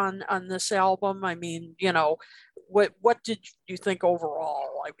well on this album? I mean, what did you think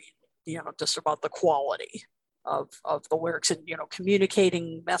overall? I mean, just about the quality of the lyrics and,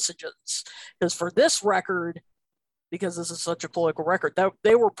 communicating messages, because for this record, because this is such a political record, that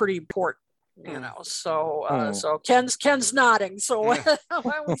they were pretty important, so Ken's nodding, so why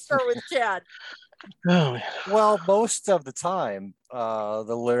don't we start with Ken? Well, most of the time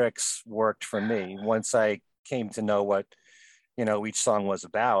the lyrics worked for me once I came to know what each song was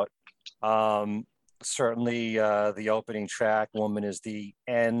about. Certainly the opening track, Woman Is the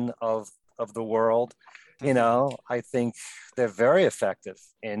N of of the world. You know, I think they're very effective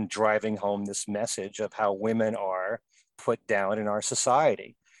in driving home this message of how women are put down in our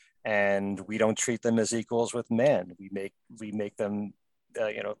society, and we don't treat them as equals with men. We make them,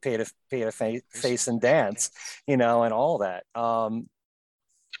 pay to face and dance, and all that.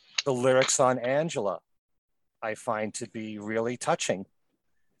 The lyrics on Angela, I find to be really touching.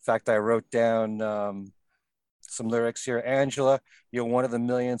 In fact, I wrote down some lyrics here. Angela, you're one of the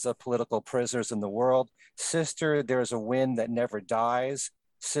millions of political prisoners in the world. Sister, there's a wind that never dies.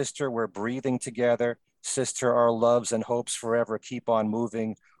 Sister, we're breathing together. Sister, our loves and hopes forever keep on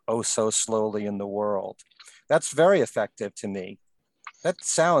moving, oh so slowly in the world. That's very effective to me. That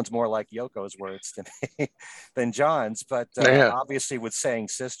sounds more like Yoko's words to me than John's, but obviously with saying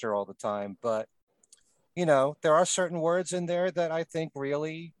sister all the time. But, there are certain words in there that I think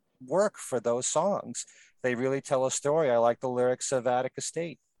really work for those songs. They really tell a story. I like the lyrics of Attica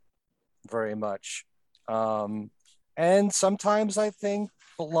State very much. And sometimes I think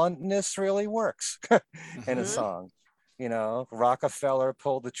bluntness really works in a song. Rockefeller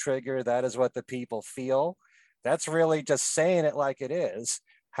pulled the trigger. That is what the people feel. That's really just saying it like it is,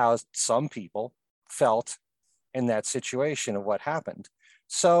 how some people felt in that situation of what happened.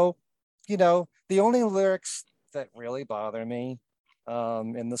 So, the only lyrics that really bother me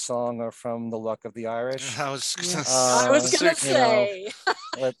in the song are from The Luck of the Irish. I was gonna say.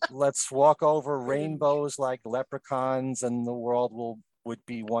 Let's walk over rainbows like leprechauns, and the world would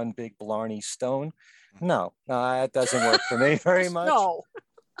be one big Blarney Stone. No, that doesn't work for me very much. No,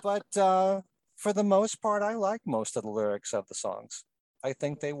 but for the most part, I like most of the lyrics of the songs. I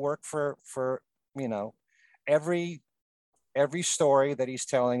think they work for every story that he's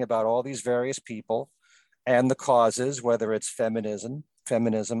telling about all these various people and the causes, whether it's feminism,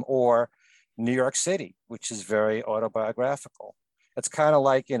 or New York City, which is very autobiographical. It's kind of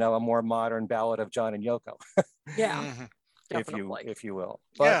like, a more modern ballad of John and Yoko. Yeah. if you will.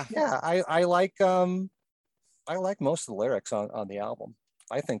 But I like most of the lyrics on the album.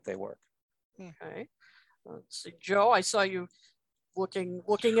 I think they work. Okay. Let's see, Joe, I saw you looking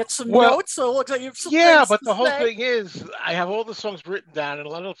at some notes, so it looks like you've some but the whole thing is I have all the songs written down, and a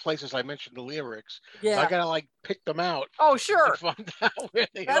lot of the places I mentioned the lyrics. So I gotta pick them out. Oh, sure. Find out where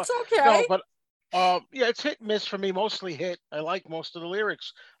they That's are. okay. No, but it's hit and miss for me, mostly hit. I like most of the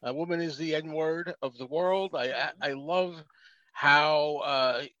lyrics. Woman is the N-word of the world. I love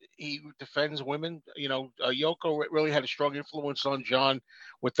how he defends women. Yoko really had a strong influence on John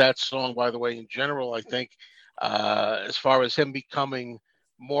with that song, by the way. In general, I think as far as him becoming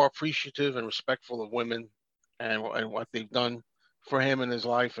more appreciative and respectful of women and what they've done for him in his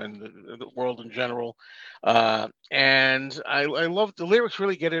life and the world in general. And I love the lyrics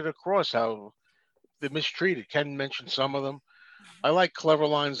really get it across how they're mistreated. Ken mentioned some of them. I like clever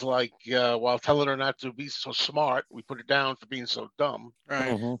lines like, while telling her not to be so smart, we put her down for being so dumb.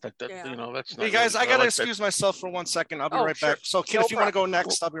 Right. That's not. Hey guys, really, I gotta excuse myself for 1 second. I'll be right back. So, Kid, if you want to go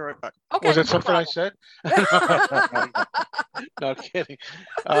next, I'll be right back. Okay. Was it something I said? No kidding.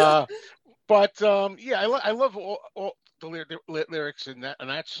 I love all the lyrics in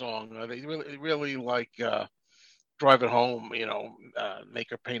that song. They really drive it home. Make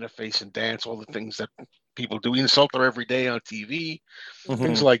her paint her face and dance. All the things that people do, insult her every day on TV,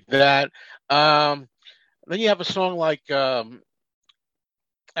 things like that. Then you have a song like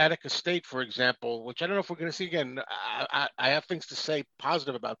Attica State, for example, which I don't know if we're going to see again. I have things to say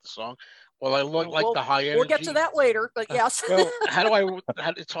positive about the song. Well, I like the high energy. We'll get to that later, but yes. Well,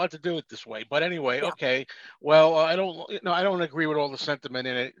 it's hard to do it this way, but anyway, okay. Well, I don't agree with all the sentiment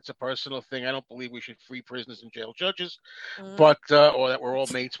in it. It's a personal thing. I don't believe we should free prisoners and jail judges, but or that we're all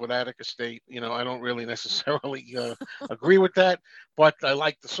mates with Attica State. I don't really necessarily agree with that, but I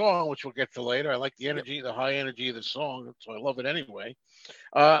like the song, which we'll get to later. I like the energy, the high energy of the song, so I love it anyway.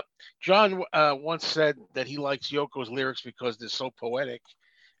 John once said that he likes Yoko's lyrics because they're so poetic.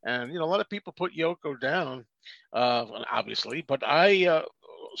 And, a lot of people put Yoko down, obviously, but I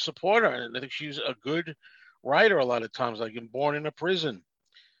support her. And I think she's a good writer a lot of times, like in Born in a Prison.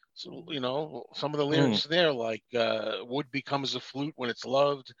 So, some of the lyrics there, like wood becomes a flute when it's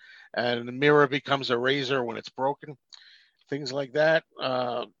loved, and the mirror becomes a razor when it's broken. Things like that.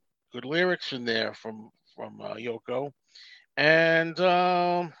 Good lyrics in there from Yoko. And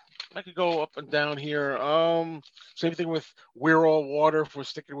I could go up and down here. Same thing with We're All Water if we're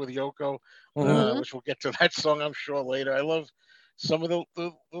sticking with Yoko, which we'll get to that song, I'm sure, later. I love some of the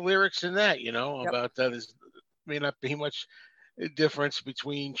lyrics in that, about that. There may not be much difference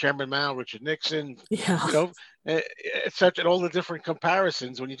between Chairman Mao, Richard Nixon, etc. And all the different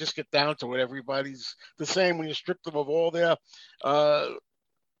comparisons when you just get down to it. Everybody's the same when you strip them of all their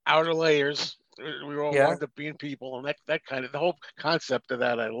outer layers. We all Yeah. wind up being people, and that kind of the whole concept of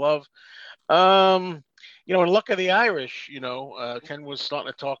that I love. In Luck of the Irish, Ken was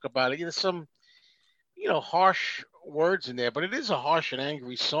starting to talk about it. There's some, harsh words in there, but it is a harsh and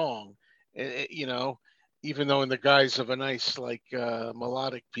angry song. Even though in the guise of a nice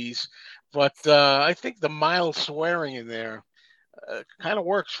melodic piece, but I think the mild swearing in there kind of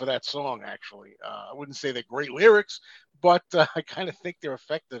works for that song. Actually, I wouldn't say they're great lyrics, but I kind of think they're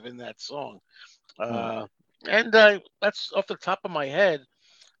effective in that song. And that's off the top of my head.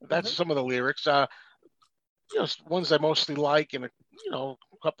 That's some of the lyrics. Ones I mostly like, and a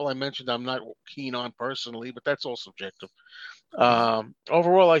couple I mentioned I'm not keen on personally, but that's all subjective.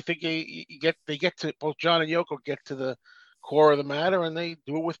 Overall, I think they get to both John and Yoko get to the core of the matter, and they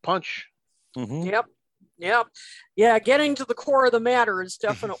do it with punch. Yep. Yeah, getting to the core of the matter is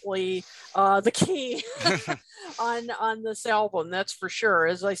definitely the key on this album. That's for sure.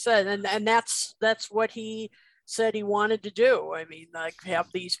 As I said, and that's what he said he wanted to do. I mean, have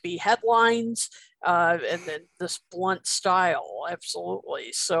these be headlines, and then this blunt style.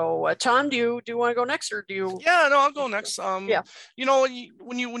 Absolutely. So, Tom, do you want to go next, or do you? Yeah, no, I'll go next. Yeah.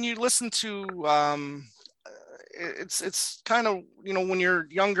 When you listen to it's kind of, when you're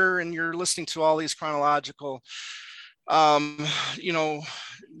younger and you're listening to all these chronological, you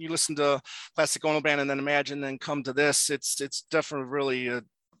listen to Plastic Ono Band and then Imagine, then come to this. It's definitely really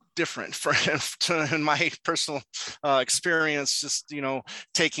different in my personal experience, just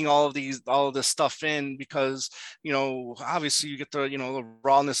taking all of this stuff in, because obviously you get the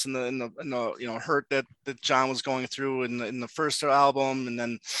rawness and the hurt that John was going through in the first album, and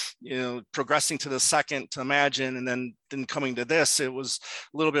then progressing to the second, to Imagine, and then coming to this. It was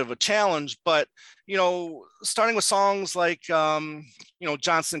a little bit of a challenge, but starting with songs like John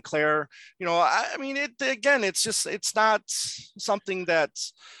Sinclair, I mean, it's not something that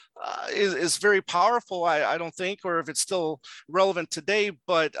is very powerful, I don't think, or if it's still relevant today,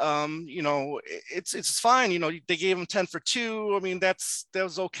 but it's fine. They gave him 10 for 2. I mean, that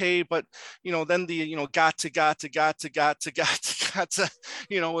was okay, but then the got to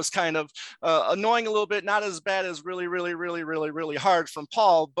was kind of annoying a little bit. Not as bad as really, really, really, really, really hard from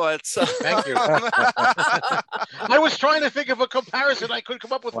Paul, but thank you. I was trying to think of a comparison I could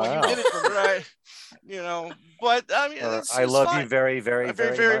come up with when you did it for me. Right. But I mean, I love fine. you very, very,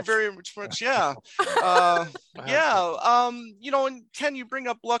 very, very much. Very much. Yeah. And Ken, you bring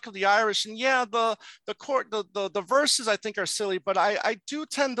up Luck of the Irish, and the verses I think are silly, but I do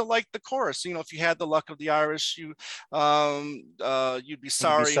tend to like the chorus. If you had the Luck of the Irish, you'd be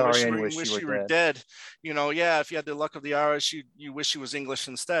sorry and wish you were dead. If you had the Luck of the Irish, you wish you was English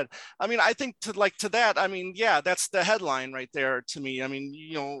instead. I mean, I think to that, I mean, yeah, that's the headline right there to me. I mean,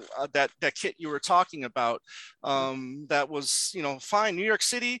 that kit you were talking about, that was, fine. New York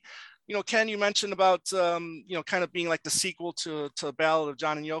City, Ken, you mentioned about, kind of being like the sequel to Ballad of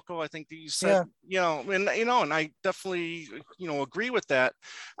John and Yoko. I think that you said, and I definitely, agree with that.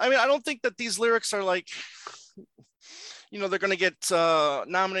 I mean, I don't think that these lyrics are like, they're going to get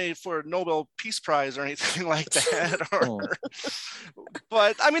nominated for a Nobel Peace Prize or anything like that.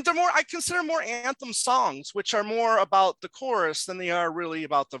 But I mean, I consider more anthem songs, which are more about the chorus than they are really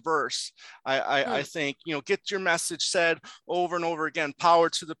about the verse. I think, get your message said over and over again. Power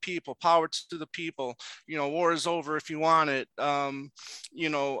to the people, power to the people. War is over if you want it. Woman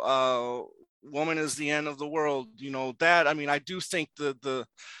is the end of the world. That, I mean, I do think the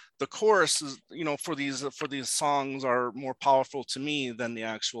choruses, for these songs are more powerful to me than the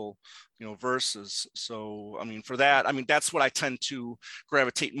actual, verses. So, I mean, for that, I mean, that's what I tend to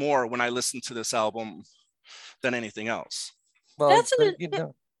gravitate more when I listen to this album than anything else. Well, that's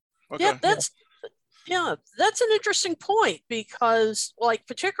that's an interesting point, because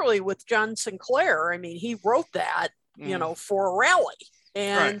particularly with John Sinclair, I mean, he wrote that, for a rally,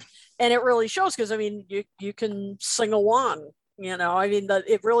 and it really shows, because I mean, you can sing along. I mean,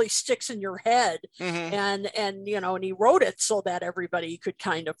 it really sticks in your head, and he wrote it so that everybody could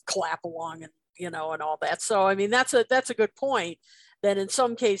kind of clap along and, and all that. So, I mean, that's a good point, that in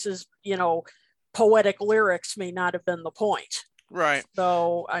some cases, poetic lyrics may not have been the point. Right.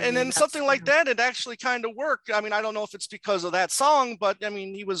 So, and then something like that, it actually kind of worked. I mean, I don't know if it's because of that song, but I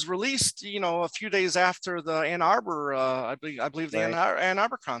mean, he was released, a few days after the Ann Arbor, I believe the Ann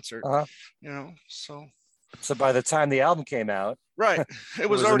Arbor concert, so. So by the time the album came out, right, it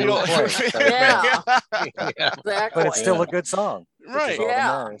was already old. Yeah, exactly. But it's still a good song, right?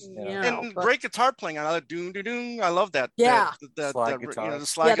 And great guitar playing. I like doom doom doom. I love that. Yeah, the slide guitar. The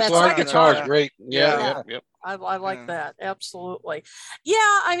slide guitar is great. Yeah. I like that. Absolutely. Yeah,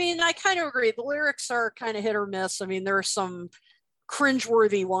 I mean, I kind of agree. The lyrics are kind of hit or miss. I mean, there are some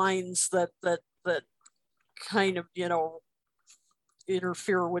cringeworthy lines that kind of,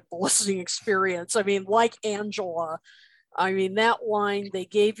 interfere with the listening experience. I mean, like Angela, I mean, that line, they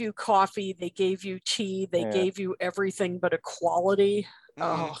gave you coffee, they gave you tea, they gave you everything but equality.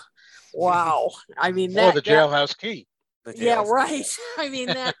 Oh, wow. I mean, the jailhouse key. Yeah, right. I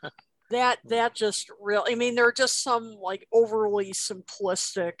mean, that just really, I mean, there are just some like overly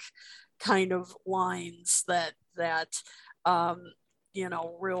simplistic kind of lines that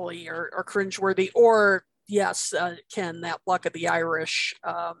really are cringeworthy. Or yes, Ken, that Luck of the Irish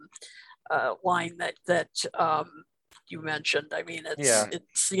line that you mentioned. I mean,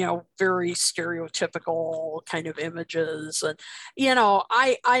 it's very stereotypical kind of images, and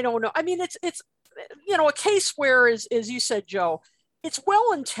I don't know. I mean, it's a case where, as you said, Joe, it's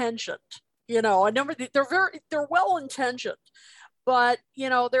well intentioned. They're well intentioned, but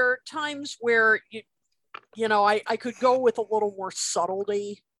there are times where I could go with a little more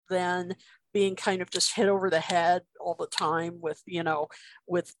subtlety than being kind of just hit over the head all the time with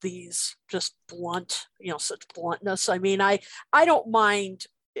these just blunt, such bluntness. I mean, I don't mind,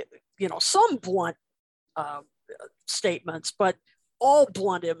 some blunt statements, but all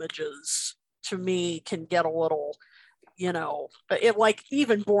blunt images to me can get a little, like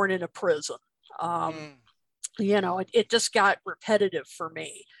even Born in a Prison. It just got repetitive for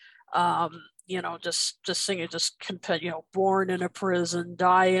me. Just singing, born in a prison,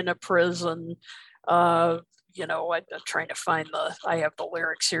 die in a prison. I'm trying to find I have the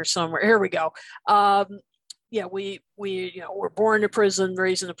lyrics here somewhere. Here we go. We're born in a prison,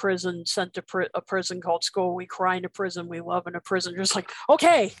 raised in a prison, sent to a prison called school. We cry in a prison, we love in a prison. Just like,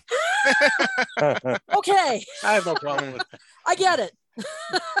 okay. Okay. I have no problem with that. I get it.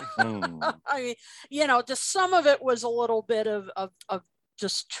 I mean, just some of it was a little bit of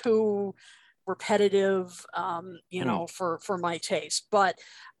just too repetitive, for my taste. But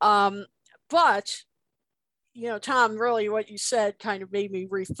Tom, really what you said kind of made me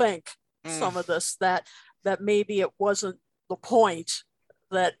rethink some of this, that maybe it wasn't the point,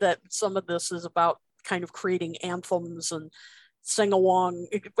 that some of this is about kind of creating anthems and sing-along.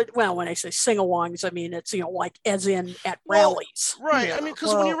 Well, when I say sing-alongs, I mean it's like as in at rallies. Right. I mean,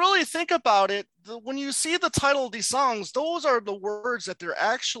 because when you really think about it, when you see the title of these songs, those are the words that they're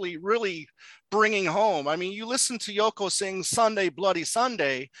actually really bringing home. I mean, you listen to Yoko sing Sunday, Bloody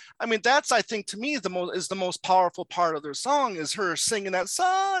Sunday. I mean, that's, I think, to me, the most powerful part of their song is her singing that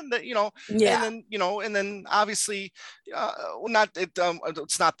song that, and then obviously it's not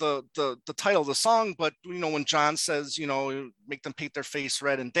the title of the song, but when John says, make them paint their face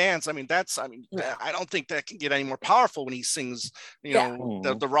red and dance. I mean, I don't think that can get any more powerful when he sings,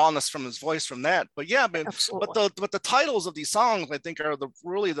 the rawness from his voice from that. But but the titles of these songs, I think, are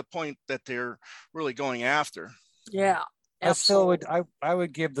really the point that they're really going after. Yeah, absolutely. I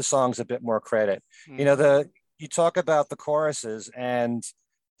would give the songs a bit more credit. You talk about the choruses, and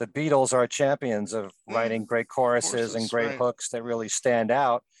the Beatles are champions of writing great choruses and great hooks that really stand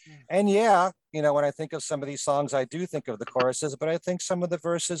out. And when I think of some of these songs, I do think of the choruses, but I think some of the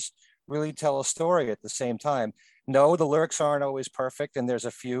verses really tell a story at the same time. No, the lyrics aren't always perfect, and there's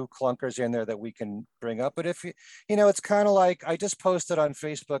a few clunkers in there that we can bring up. But if it's kind of like I just posted on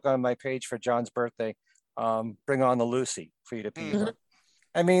Facebook on my page for John's birthday, Bring On the Lucy, Free to People.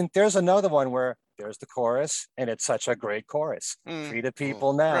 I mean, there's another one where there's the chorus, and it's such a great chorus. Free to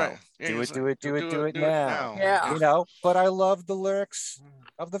people now. Right. Yeah, do it now. Yeah. But I love the lyrics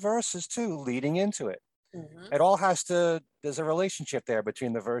of the verses too, leading into it. It all there's a relationship there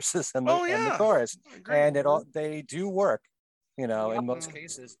between the verses and the chorus, and they do work, in most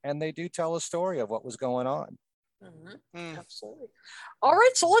cases, and they do tell a story of what was going on. Absolutely. All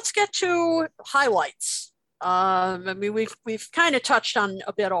right, so let's get to highlights. I mean, we've kind of touched on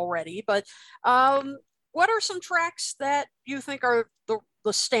a bit already, but what are some tracks that you think are the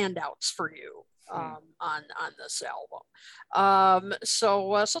standouts for you on this album?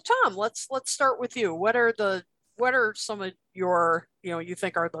 So Tom, let's start with you. What are some of your you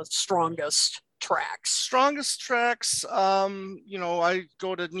think are the strongest tracks? I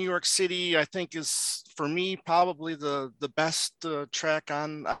go to New York City, I think is for me probably the best track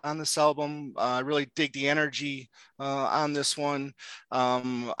on this album. I really dig the energy on this one.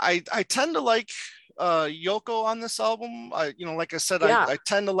 I tend to like Yoko on this album. Like I said, Yeah. I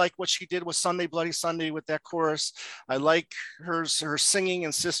tend to like what she did with Sunday Bloody Sunday with that chorus. I like her singing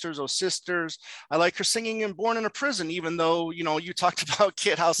in Sisters Oh Sisters. I like her singing in Born in a Prison, even though, you talked about,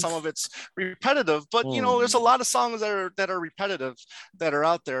 Kit, how some of it's repetitive, but there's a lot of songs that are repetitive that are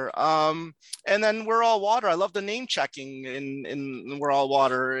out there. And then We're All Water. I love the name checking in We're All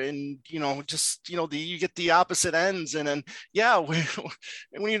Water, and you get the opposite ends, and then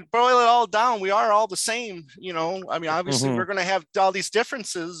when you boil it all down, we are all the same. I mean, obviously we're going to have all these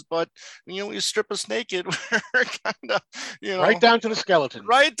differences, but you strip us naked, we're kind of right down to the skeleton.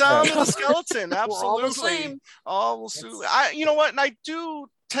 Right down to the skeleton. Absolutely. We're all the same. You know what? And I do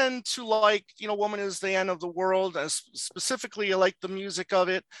tend to like, Woman Is the End of the World. Specifically, I like the music of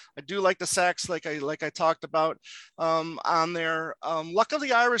it. I do like the sax, like I talked about on there. Luck of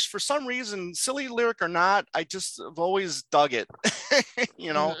the Irish, for some reason, silly lyric or not, I just have always dug it.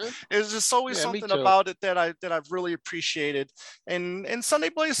 There's just always something about it that I've really appreciated. And Sunday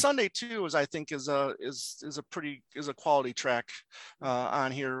Bloody Sunday too, I think is a quality track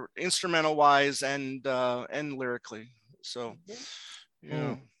on here, instrumental wise and lyrically. So.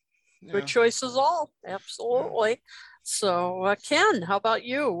 Yeah. Good choices all. Absolutely. So Ken, how about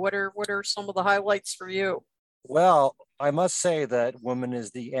you? What are some of the highlights for you? Well, I must say that Woman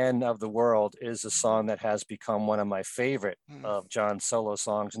Is the End of the World is a song that has become one of my favorite of John's solo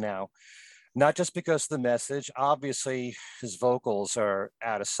songs now. Not just because of the message, obviously his vocals are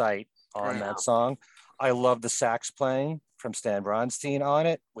out of sight on that song. I love the sax playing from Stan Bronstein on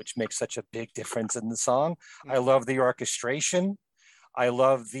it, which makes such a big difference in the song. I love the orchestration. I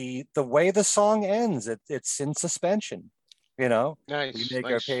love the way the song ends. It's in suspension, Nice. We make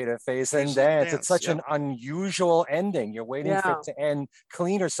our pay to face and dance. It's such an unusual ending. You're waiting for it to end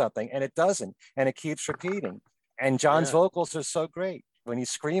clean or something, and it doesn't, and it keeps repeating. And John's vocals are so great when he's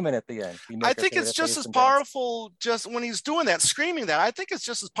screaming at the end. I think it's just as powerful just when he's doing that, screaming that. I think it's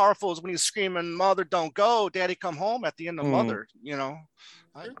just as powerful as when he's screaming, "Mother, don't go, Daddy, come home" at the end of Mother.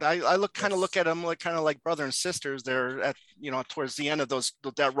 I look at them like brother and sisters. They're at towards the end of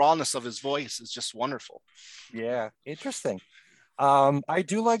that rawness of his voice is just wonderful. Yeah, interesting. I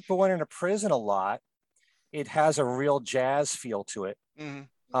do like Born in a Prison a lot. It has a real jazz feel to it,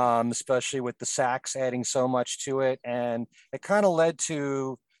 especially with the sax adding so much to it, and it kind of led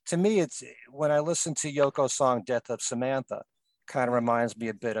to me. It's when I listened to Yoko's song "Death of Samantha," kind of reminds me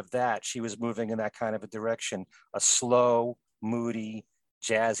a bit of that. She was moving in that kind of a direction, a slow, moody,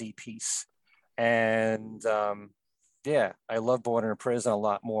 jazzy piece. And I love Born in a Prison a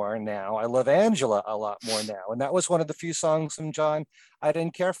lot more now. I love Angela a lot more now. And that was one of the few songs from John I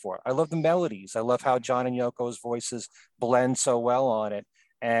didn't care for. I love the melodies. I love how John and Yoko's voices blend so well on it.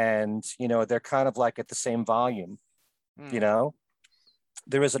 And, they're kind of like at the same volume,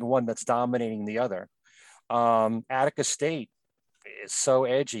 There isn't one that's dominating the other. Attica State is so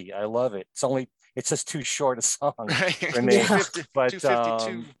edgy. I love it. It's just too short a song for me. But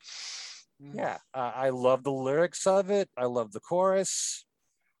 252. I love the lyrics of it. I love the chorus.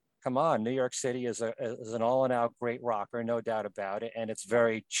 Come on, New York City is an all and out great rocker, no doubt about it, and it's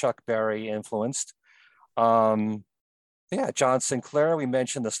very Chuck Berry influenced. John Sinclair. We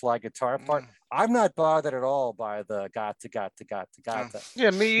mentioned the slide guitar part. I'm not bothered at all by the got to. Yeah,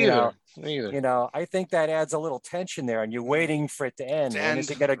 me either. Me either. I think that adds a little tension there, and you're waiting for it to end. When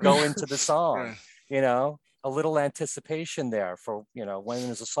is it going to go into the song? A little anticipation there for, when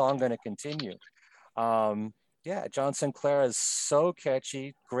is the song going to continue? John Sinclair is so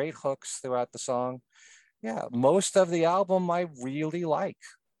catchy, great hooks throughout the song. Most of the album I really like,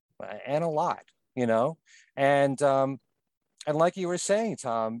 and a lot, and like you were saying,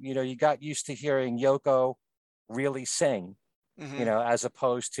 Tom, you got used to hearing Yoko really sing, as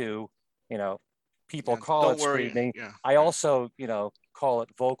opposed to, people call it screaming. I also, call it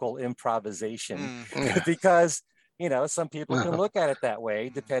vocal improvisation because, some people can look at it that way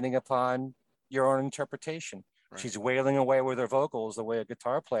depending upon your own interpretation. Right. She's wailing away with her vocals the way a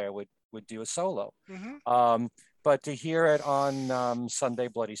guitar player would do a solo. But to hear it on Sunday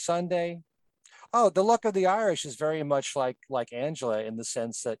Bloody Sunday, the Luck of the Irish is very much like Angela in the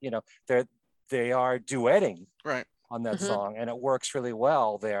sense that, they are duetting on that song, and it works really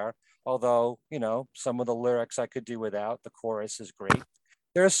well there. Although, some of the lyrics I could do without. The chorus is great.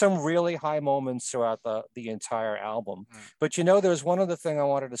 There are some really high moments throughout the entire album. But, there's one other thing I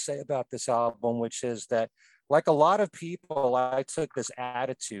wanted to say about this album, which is that, like a lot of people, I took this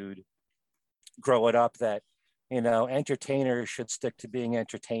attitude growing up that, entertainers should stick to being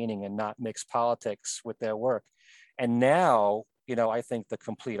entertaining and not mix politics with their work. And now, I think the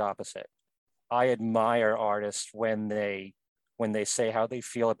complete opposite. I admire artists when they when they say how they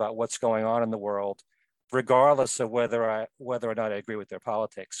feel about what's going on in the world, regardless of whether or not I agree with their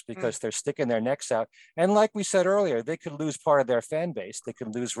politics, because they're sticking their necks out. And like we said earlier, they could lose part of their fan base, they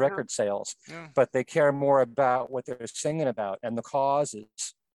could lose record sales, but they care more about what they're singing about and the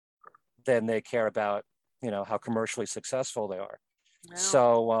causes than they care about, you know, how commercially successful they are.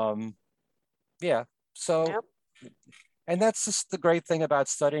 So and that's just the great thing about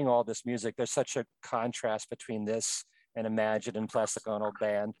studying all this music. There's such a contrast between this and Imagine and Plastic Ono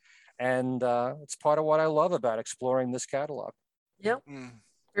Band. And it's part of what I love about exploring this catalog. Yep.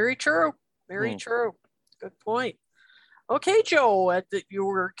 Very true. Very true. Good point. Okay, Joe, you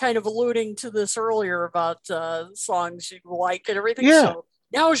were kind of alluding to this earlier about songs you like and everything. Yeah. So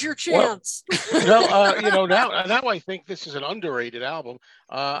now's your chance. Well, you know, now I think this is an underrated album,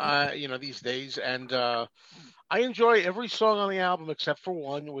 you know, these days. And I enjoy every song on the album except for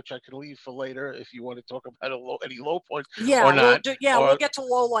one, which I can leave for later if you want to talk about any low points or not. We'll get to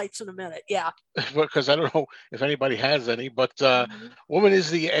low lights in a minute. Yeah. Because I don't know if anybody has any, but Woman is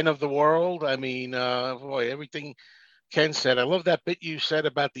the End of the World. I mean, boy, everything Ken said. I love that bit you said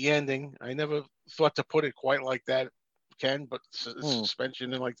about the ending. I never thought to put it quite like that, Ken, but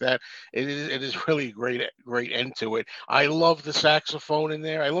suspension and like that, it is really a great end to it. I love the saxophone in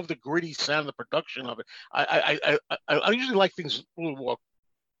there. I love the gritty sound, the production of it. I usually like things a little more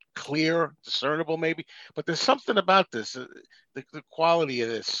clear, discernible maybe, but there's something about this, the quality of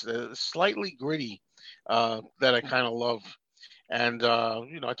this, slightly gritty, that I kind of love. And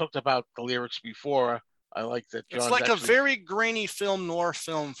you know, I talked about the lyrics before. I like that. John's it's like a very grainy film noir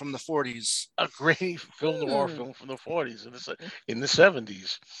film from the 40s. A grainy film noir film from the 40s in the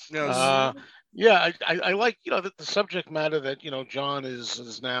 70s. Yes. Yeah, I like, you know, the subject matter that, you know, John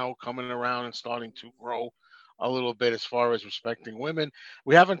is now coming around and starting to grow a little bit as far as respecting women.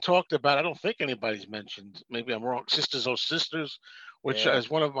 We haven't talked about, I don't think anybody's mentioned, maybe I'm wrong, Sisters Oh Sisters, which is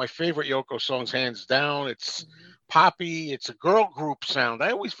one of my favorite Yoko songs, hands down. It's poppy. It's a girl group sound.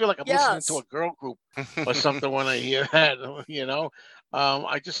 I always feel like I'm listening to a girl group or something when I hear that, you know.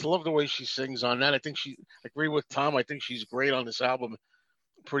 I just love the way she sings on that. I agree with Tom. I think she's great on this album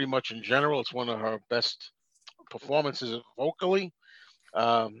pretty much in general. It's one of her best performances vocally.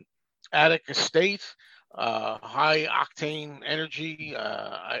 Attic Estate, high octane energy.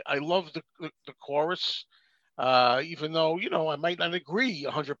 I love the chorus. Even though, you know, I might not agree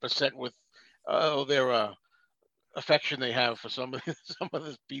 100% with their affection they have for some of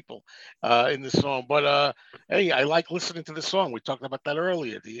the people in the song. But hey, I like listening to the song. We talked about that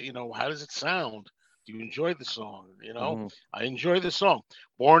earlier. You know, how does it sound? Do you enjoy the song? You know, I enjoy the song.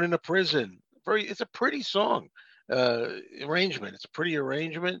 Born in a Prison. It's a pretty song arrangement. It's a pretty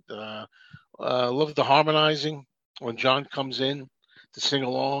arrangement. Love the harmonizing when John comes in to sing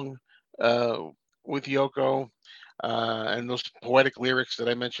along with Yoko, and those poetic lyrics that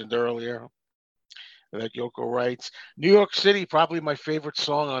I mentioned earlier that Yoko writes. New York City, probably my favorite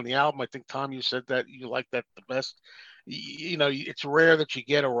song on the album. I think, Tom, you said that you like that the best. You know, it's rare that you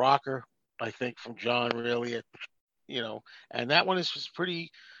get a rocker, I think, from John, really, you know, and that one is just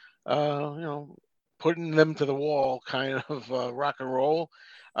pretty, you know, putting them to the wall kind of rock and roll.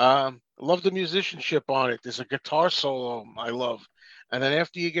 Love the musicianship on it. There's a guitar solo I love. And then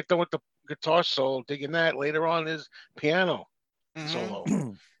after you get done with the guitar solo, digging that, later on is piano solo.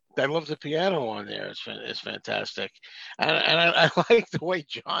 I love the piano on there. It's fantastic. And I like the way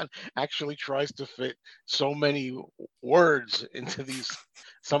John actually tries to fit so many words into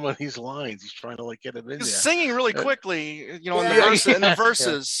some of these lines. He's trying to like get them in there. He's singing really quickly, you know, in the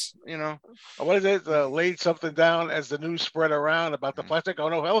verses, you know. What is it? Laid something down as the news spread around about the plastic. Oh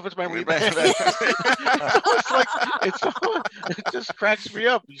no, Elephant's memory. It's like it just cracks me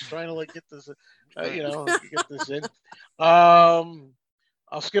up. He's trying to like get this, you know, get this in.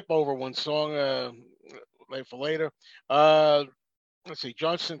 I'll skip over one song for later. Let's see,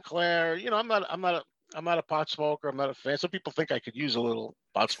 John Sinclair. You know, I'm not a pot smoker. I'm not a fan. Some people think I could use a little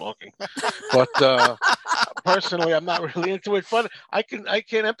pot smoking, but personally, I'm not really into it. But I can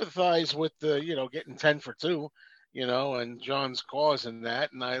empathize with the, you know, getting 10 for 2, you know, and John's cause in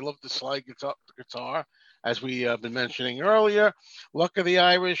that. And I love the slide guitar, as we have been mentioning earlier. Luck of the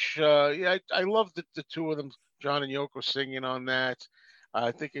Irish. I love the two of them, John and Yoko, singing on that.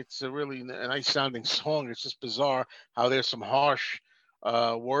 I think it's a really nice sounding song. It's just bizarre how there's some harsh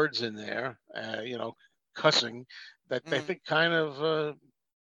words in there, you know, cussing, that I think kind of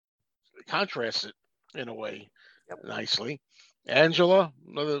contrasts it in a way nicely. Angela,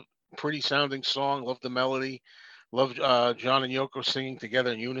 another pretty sounding song. Love the melody. Love John and Yoko singing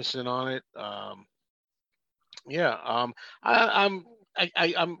together in unison on it. I'm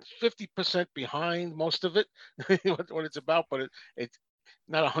I'm 50% behind most of it, what it's about, but it's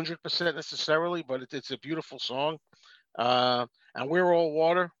not 100% necessarily, but it's a beautiful song. And We're All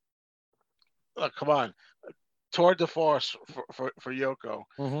Water. Come on, tour de force for Yoko.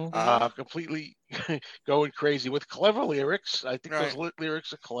 Completely going crazy with clever lyrics. I think those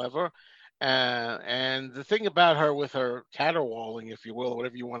lyrics are clever. And the thing about her with her caterwauling, if you will,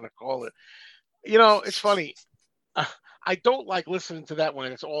 whatever you want to call it, it's funny. I don't like listening to that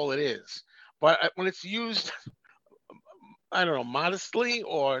when it's all it is, but when it's used, I don't know, modestly,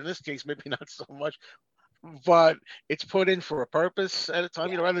 or in this case, maybe not so much, but it's put in for a purpose at a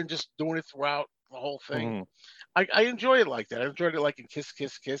time, rather than just doing it throughout the whole thing. I enjoy it like that. I enjoyed it like in Kiss,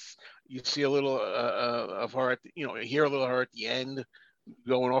 Kiss, Kiss. You see a little of her, hear a little of her at the end,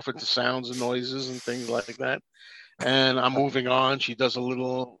 going off into sounds and noises and things like that. And I'm Moving On. She does a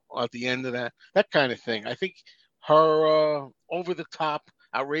little at the end of that kind of thing. I think her over the top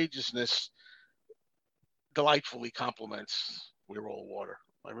outrageousness delightfully complements We're All Water.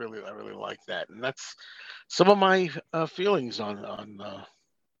 I really like that, and that's some of my feelings on the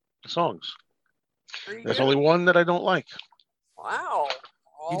songs. There's only one that I don't like. Wow.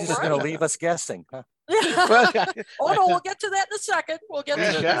 You're just going to leave us guessing, huh? Oh no, we'll get to that in a second. We'll get to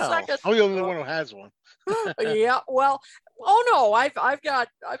that in a second. I'm the only one who has one. Yeah. Well. Oh no, I've got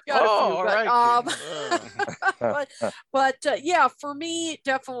a few. All But, but yeah, for me,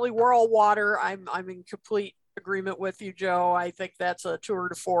 definitely We're All Water. I'm in complete agreement with you, Joe. I think that's a tour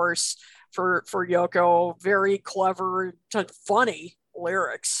de force for Yoko. Very clever, funny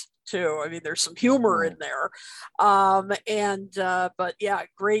lyrics too. I mean, there's some humor in there. But yeah,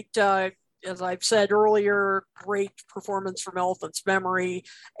 great. As I've said earlier, great performance from Elephant's Memory,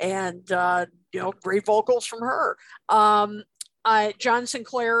 and great vocals from her. John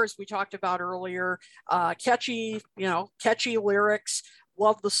Sinclair, as we talked about earlier, catchy lyrics.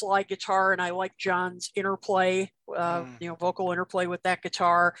 Love the slide guitar, and I like John's interplay, vocal interplay with that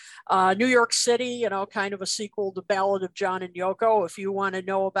guitar. New York City, kind of a sequel to Ballad of John and Yoko. If you want to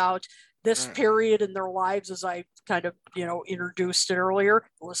know about this period in their lives, as I kind of introduced it earlier,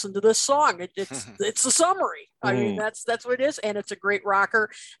 listen to this song. It's a summary. I mean, that's what it is, and it's a great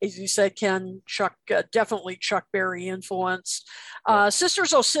rocker, as you said, Ken. Definitely Chuck Berry influence.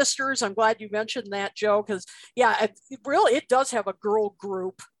 Sisters Oh Sisters, I'm glad you mentioned that, Joe, because it does have a girl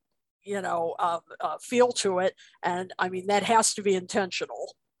group feel to it, and I mean that has to be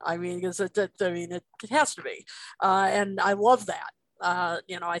intentional. I mean, because it has to be, and I love that.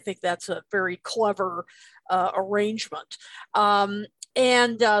 I think that's a very clever arrangement.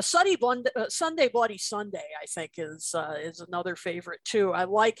 Sunday Bloody Sunday, I think is another favorite too. I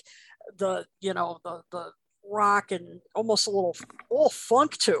like the rock and almost a little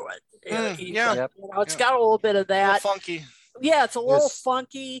funk to it. It's got a little bit of that. Funky. Yeah, it's a little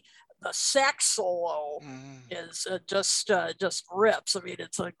funky. The sax solo is just rips. I mean,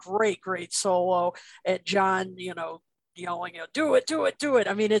 it's a great solo. And John, yelling, do it.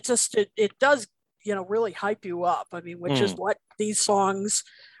 I mean, it does, really hype you up. I mean, which is what these songs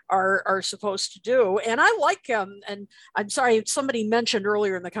are supposed to do. And I like and I'm sorry, somebody mentioned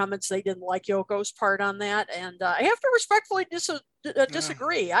earlier in the comments they didn't like Yoko's part on that, and I have to respectfully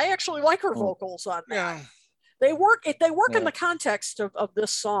disagree. I actually like her vocals on that. They work in the context of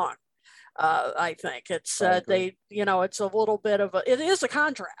this song. I think it's it's a little bit of it is a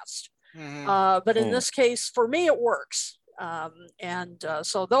contrast. But in this case, for me, it works.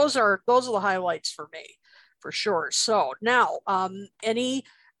 So those are the highlights for me, for sure. So now, any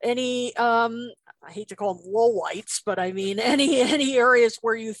I hate to call them lowlights, but I mean, any areas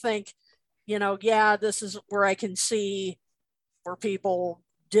where you think, this is where I can see where people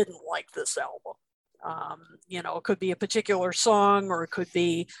didn't like this album. It could be a particular song, or it could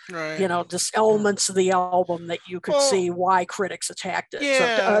be, just elements of the album that you could see why critics attacked it.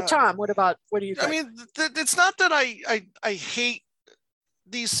 Yeah. So, Tom, what do you think? I mean, it's not that I hate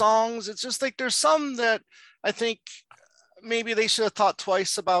these songs. It's just like there's some that I think maybe they should have thought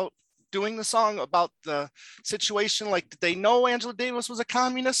twice about doing the song, about the situation. Like, did they know Angela Davis was a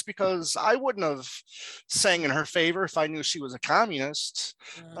communist? Because I wouldn't have sang in her favor if I knew she was a communist.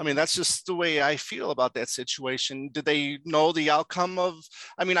 I mean, that's just the way I feel about that situation. Did they know the outcome of,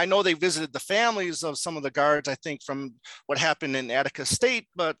 I mean, I know they visited the families of some of the guards, I think, from what happened in Attica State,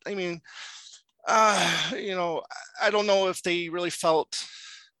 but I mean, I don't know if they really felt,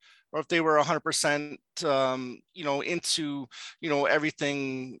 or if they were 100%, into,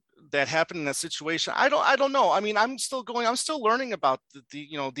 everything that happened in that situation, I don't know. I mean, I'm still learning about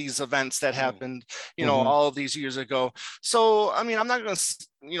the these events that happened, all of these years ago. So I mean, I'm not going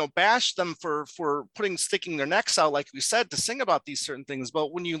to bash them for sticking their necks out, like we said, to sing about these certain things.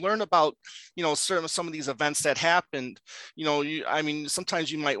 But when you learn about some of these events that happened, I mean,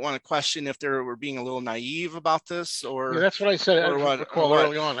 sometimes you might want to question if they were being a little naive about this, or that's what I said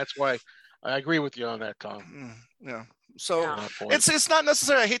early on. That's why I agree with you on that, Tom. Yeah. So it's not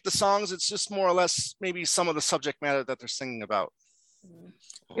necessarily I hate the songs. It's just more or less maybe some of the subject matter that they're singing about.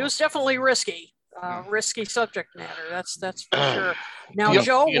 It was definitely risky. Risky subject matter. That's for sure. Now,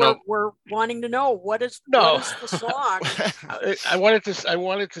 Joe, we're wanting to know what is the song. I wanted to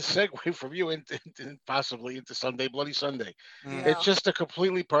segue from you into possibly into Sunday Bloody Sunday. It's just a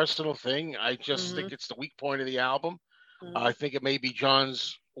completely personal thing. I just think it's the weak point of the album. I think it may be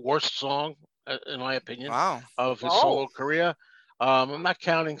John's worst song, in my opinion, of his solo career. I'm not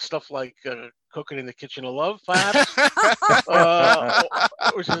counting stuff like Cooking in the Kitchen of Love, perhaps,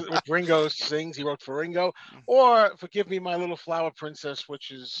 which Ringo sings. He wrote for Ringo, or Forgive Me, My Little Flower Princess,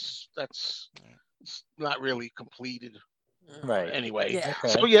 that's not really completed. Right. Anyway, Okay.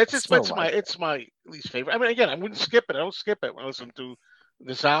 so it's my least favorite. I mean, again, I wouldn't skip it. I don't skip it when I listen to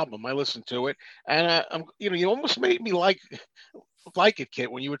this album. I listen to it, and you almost made me like it,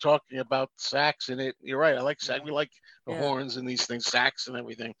 Kit, when you were talking about sax in it. You're right. I like sax. We like the horns and these things, sax and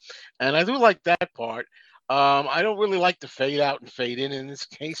everything. And I do like that part. I don't really like the fade out and fade in this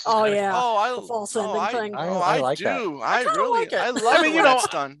case. Oh, yeah. The false ending thing. I like do. That. I really like it. I love I mean, when that's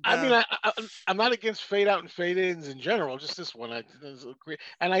done. I mean, I'm not against fade out and fade ins in general. Just this one. I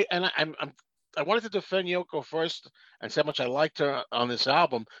wanted to defend Yoko first and say how much I liked her on this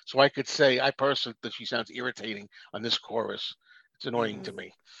album, so I could say I personally that she sounds irritating on this chorus. It's annoying to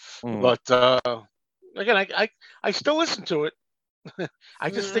me. But again, I still listen to it. I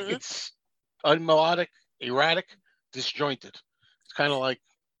just think it's unmelodic, erratic, disjointed. It's kind of like,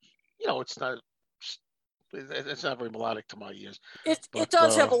 it's not very melodic to my ears. It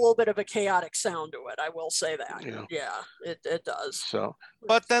does have a little bit of a chaotic sound to it. I will say that. Yeah, it does. So,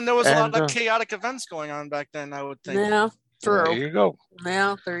 but then there was a lot of chaotic events going on back then, I would think. Yeah, true. There you go.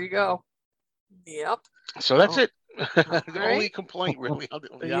 Yeah, there you go. Yep. So that's it. The only complaint really on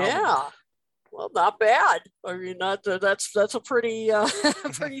the album. Well, not bad. I mean, that's a pretty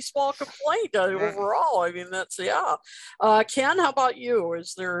pretty small complaint overall. I mean, that's Ken, how about you?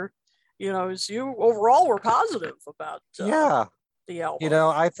 Is there, is you overall were positive about the album?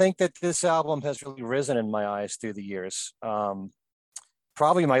 I think that this album has really risen in my eyes through the years.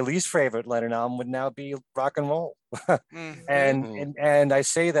 Probably my least favorite Lennon album would now be Rock and Roll, and I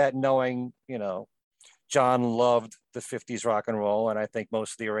say that knowing John loved the 50s rock and roll, and I think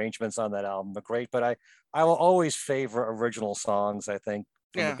most of the arrangements on that album are great, but I will always favor original songs, I think,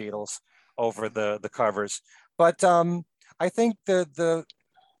 from the Beatles over the covers. But I think the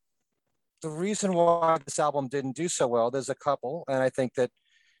reason why this album didn't do so well, there's a couple, and I think that,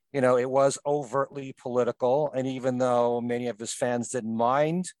 it was overtly political, and even though many of his fans didn't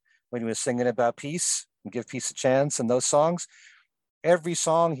mind when he was singing about peace and Give Peace a Chance and those songs, every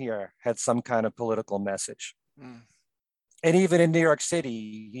song here had some kind of political message. And even in New York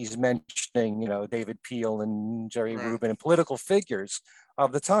City, he's mentioning, David Peel and Jerry Rubin and political figures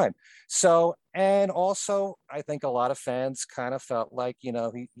of the time. So, and also, I think a lot of fans kind of felt like,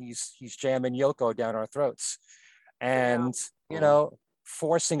 he's jamming Yoko down our throats and,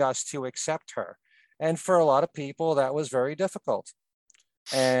 forcing us to accept her. And for a lot of people, that was very difficult.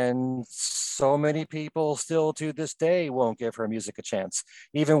 And so many people still to this day won't give her music a chance,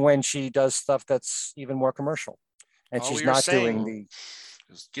 even when she does stuff that's even more commercial. And she's not doing the.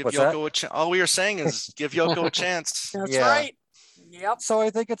 Give Yoko a chance. All we are saying is give Yoko a chance. That's right. Yep. So I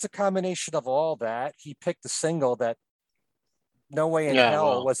think it's a combination of all that. He picked a single that no way in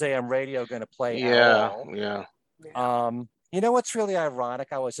hell was AM radio going to play at all. What's really ironic?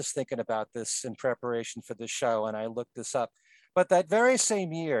 I was just thinking about this in preparation for this show, and I looked this up. But that very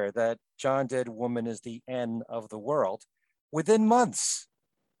same year that John did Woman is the End of the World, within months,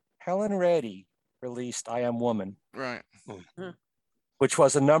 Helen Reddy released I Am Woman, which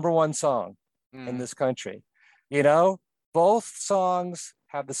was a #1 song in this country. Both songs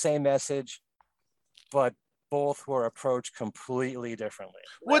have the same message, but both were approached completely differently.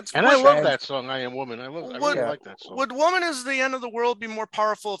 I love that song, I Am Woman. I really like that song. Would Woman is the End of the World be more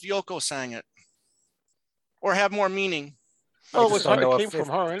powerful if Yoko sang it? Or have more meaning? Well, it came from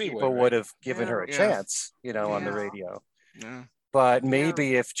her anyway. People would have given her a chance, on the radio. Yeah. But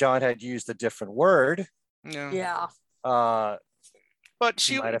maybe if John had used a different word, But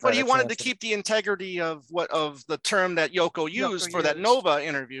might have but had he a wanted to chance to- keep the integrity of the term that Yoko used for that used. Nova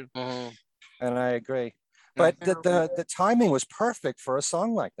interview. And I agree. But the timing was perfect for a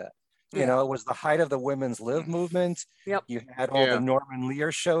song like that. You know, it was the height of the women's live movement. Yep. You had all the Norman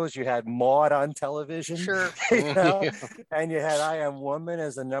Lear shows. You had Maude on television. Sure. You know? And you had I Am Woman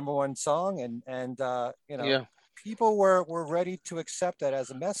as the #1 song. And you know, people were ready to accept that as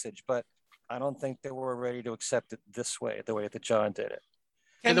a message, but I don't think they were ready to accept it this way, the way that John did it.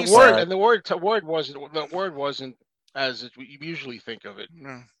 And the word wasn't as you usually think of it.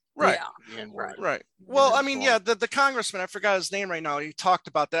 No. Right. Yeah. Right. Well, I mean, the congressman, I forgot his name right now. He talked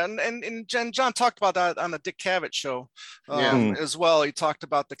about that. And John talked about that on the Dick Cavett show as well. He talked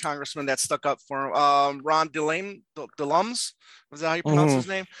about the congressman that stuck up for Ron DeLums. Was that how you pronounce his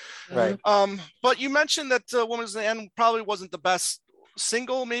name? Right. But you mentioned that Woman's the End probably wasn't the best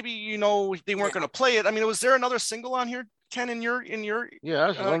single. Maybe, you know, they weren't going to play it. I mean, was there another single on here, Ken, in your I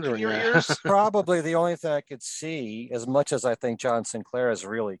was wondering in your that. ears? Probably the only thing I could see, as much as I think John Sinclair is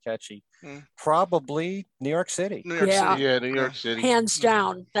really catchy, probably New York City. New York City. Yeah, New York City. Hands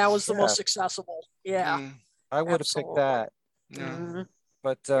down, that was the most accessible. Yeah. I would have picked that. Mhm.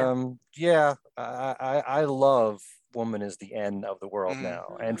 But I love Woman is the End of the World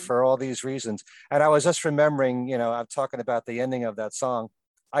now, and for all these reasons. And I was just remembering, you know, I'm talking about the ending of that song.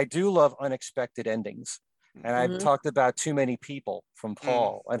 I do love unexpected endings. And I've talked about Too Many People from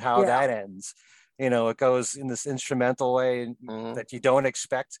Paul and how that ends. You know, it goes in this instrumental way that you don't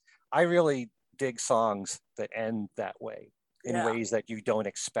expect. I really dig songs that end that way in ways that you don't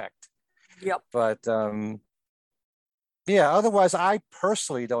expect. Yep. But otherwise, I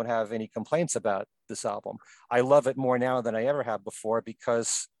personally don't have any complaints about this album. I love it more now than I ever have before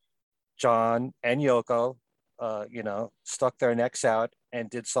because John and Yoko, you know, stuck their necks out and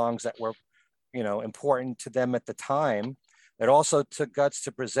did songs that were, you know, important to them at the time. It also took guts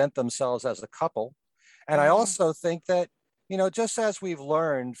to present themselves as a couple. And I also think that, you know, just as we've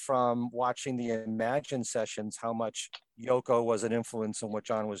learned from watching the Imagine sessions, how much Yoko was an influence on what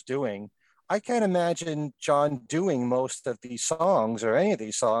John was doing, I can't imagine John doing most of these songs or any of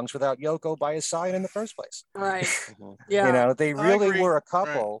these songs without Yoko by his side in the first place. Right. Yeah. You know, they really were a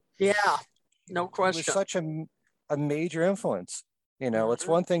couple. Right. Yeah. No question. It was such a major influence. You know, it's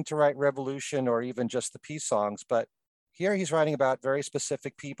one thing to write Revolution or even just the peace songs, but here he's writing about very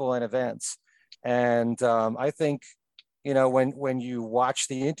specific people and events. And I think, you know, when you watch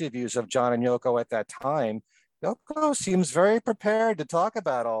the interviews of John and Yoko at that time, Yoko seems very prepared to talk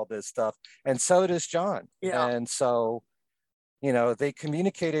about all this stuff. And so does John. Yeah. And so, you know, they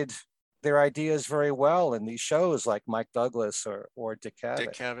communicated their ideas very well in these shows like Mike Douglas or Dick Cavett.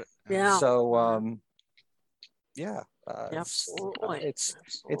 Dick Cavett. Yeah. So, absolutely.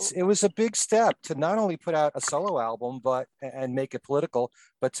 It was a big step to not only put out a solo album, but and make it political,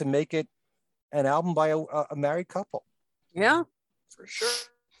 but to make it an album by a married couple. Yeah, for sure.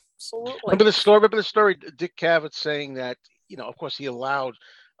 Absolutely. Remember the story, Dick Cavett saying that, you know, of course he allowed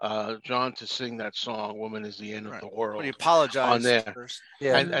John to sing that song, Woman is the End of the World. But he apologized on there. first.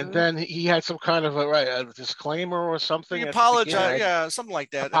 Yeah. And then he had some kind of a disclaimer or something. He apologized, something like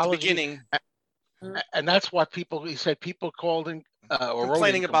that at the beginning. And that's what he said people called in or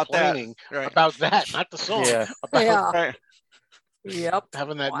complaining about that, not the song. Yeah. Yep.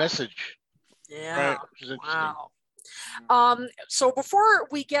 Having that message. Yeah. Which is interesting. Wow. So before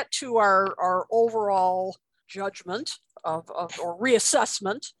we get to our overall judgment of or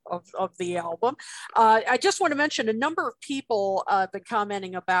reassessment of the album, I just want to mention a number of people have been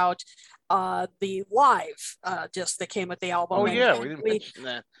commenting about the live disc that came with the album. Oh, yeah, we didn't mention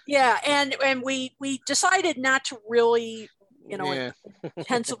that. Yeah, and we decided not to really, you know,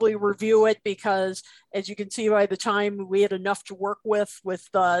 intensively review it because, as you can see, by the time we had enough to work with you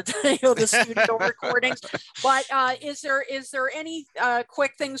know, the studio recordings. But is there any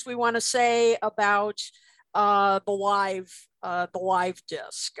quick things we want to say about the live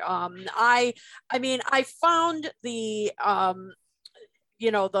disc? I mean, I found the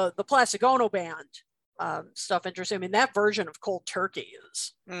you know, the Plastic Ono Band stuff interesting. I mean, that version of Cold Turkey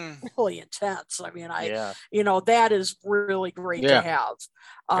is really intense. I mean, you know, that is really great to have.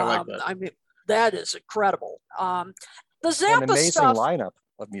 I like that. I mean, that is incredible. The Zappa An amazing stuff, lineup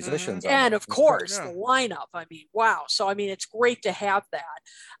of musicians. and of course the lineup. I mean, wow. So I mean, it's great to have that.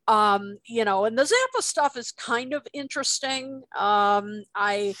 You know, and the Zappa stuff is kind of interesting.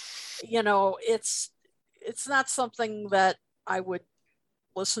 You know, it's not something that I would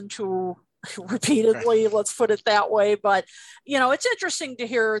listen to repeatedly, let's put it that way, but you know, it's interesting to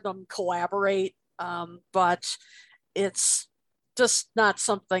hear them collaborate, but it's just not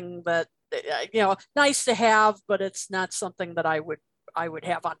something that, you know, nice to have, but it's not something that I would I would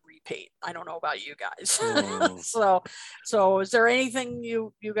have on repeat. I don't know about you guys. Mm. So is there anything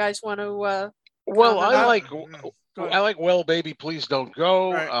you guys want to? Well, comment on? I like Well Baby Please Don't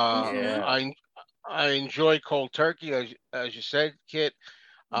Go. Right. Yeah. I enjoy Cold Turkey, as you said, Kit.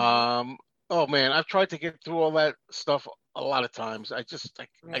 Mhm. Oh man, I've tried to get through all that stuff a lot of times. I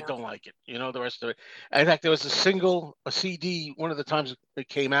Yeah. don't like it. The rest of it. In fact, there was a CD. One of the times it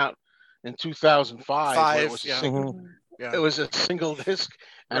came out in 2005, where it was a yeah. single. Mhm. Yeah. It was a single disc,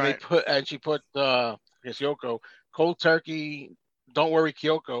 and Right. she put I guess Yoko, Cold Turkey, Don't Worry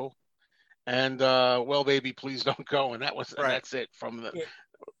Kyoko, and Well Baby Please Don't Go, and Right. that's it from Yeah.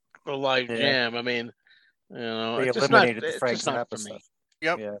 the live Yeah. jam. I mean, They it's eliminated the it's Frank just not Zappa for stuff. me.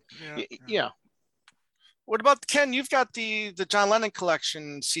 Yep. Yeah. Yeah. Yeah. What about Ken? You've got the John Lennon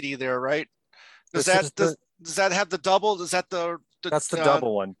collection CD there, right? Does that have the double? Is that that's the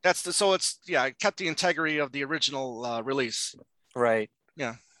double one? That's so it's it kept the integrity of the original release. Right.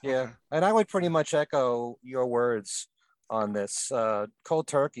 Yeah. Yeah. Okay. And I would pretty much echo your words on this. Cold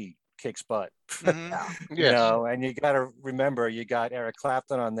Turkey kicks butt. Mm-hmm. Yes. And you got to remember, you got Eric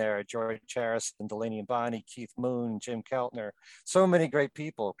Clapton on there, George Harrison, Delaney and Bonnie, Keith Moon, Jim Keltner, so many great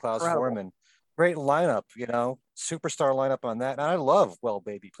people, Klaus Incredible. Voormann, great lineup, superstar lineup on that. And I love Well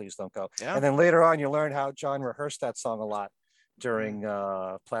Baby Please Don't Go. Yeah. And then later on, you learn how John rehearsed that song a lot during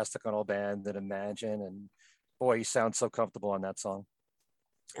Plastic Ono Band and Imagine. And boy, he sounds so comfortable on that song.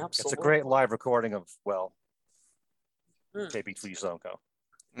 Absolutely. It's a great live recording of Well Mm. Baby Please Don't Go.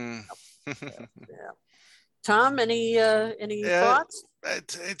 Mm. Yeah. Tom, any thoughts?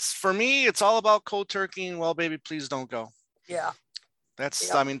 It's for me, it's all about Cold Turkey and Well Baby Please Don't Go. Yeah. That's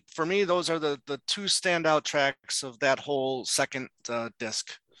Yep. I mean, for me, those are the two standout tracks of that whole second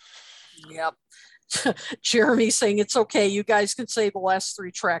disc. Yep. Jeremy saying it's okay. You guys can say the last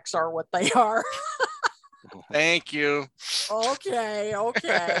three tracks are what they are. Thank you. Okay.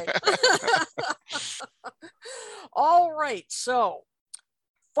 All right. So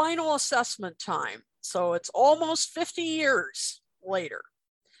final assessment time. So it's almost 50 years later.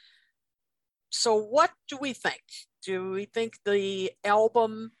 So what do we think? Do we think the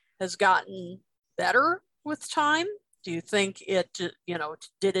album has gotten better with time? Do you think it,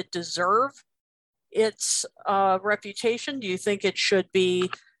 did it deserve its reputation? Do you think it should be,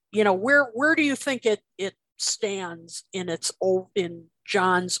 where do you think it stands in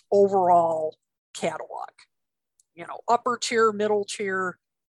John's overall catalog? Upper tier, middle tier,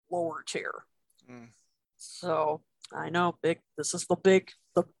 lower tier. Mm. So I know this is the big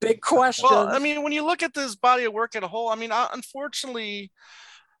question. Well, I mean, when you look at this body of work as a whole, I mean, unfortunately,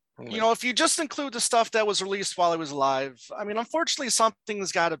 if you just include the stuff that was released while he was alive, I mean, unfortunately,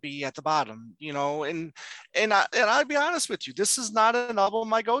 something's got to be at the bottom, and I'll be honest with you, this is not an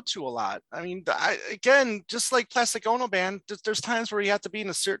album I go to a lot. I mean, again, just like Plastic Ono Band, there's times where you have to be in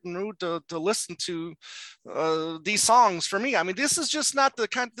a certain mood to listen to these songs. For me, I mean, this is just not the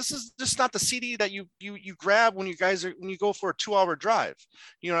CD that you grab when you go for a 2-hour drive.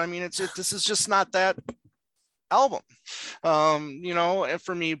 You know what I mean? This is just not that album, and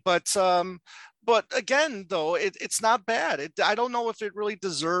for me, but again, though, it's not bad. I don't know if it really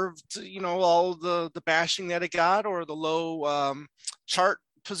deserved, all the bashing that it got or the low chart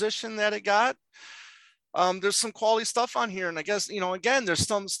position that it got. There's some quality stuff on here, and I guess, again, there's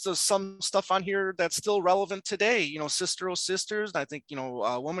some stuff on here that's still relevant today. Sister Oh Sisters, and I think,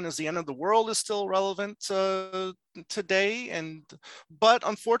 Woman Is the End of the World is still relevant today, but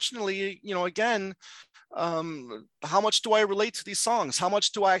unfortunately, again, how much do I relate to these songs? How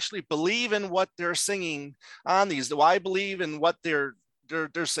much do I actually believe in what they're singing on these? Do I believe in what they're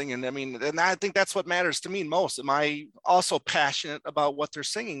singing? I mean, and I think that's what matters to me most. Am I also passionate about what they're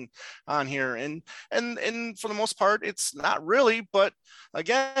singing on here? And for the most part, it's not really, but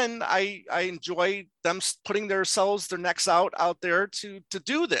again, I enjoy them putting their necks out there to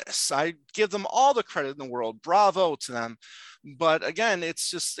do this. I give them all the credit in the world. Bravo to them. But again,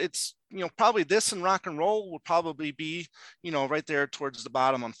 it's probably this and rock and roll would probably be, right there towards the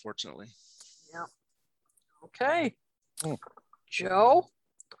bottom, unfortunately. Yeah. Okay. Joe,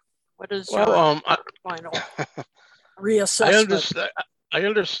 what is your final reassessment? I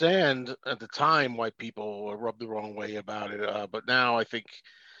understand at the time why people were rubbed the wrong way about it, but now I think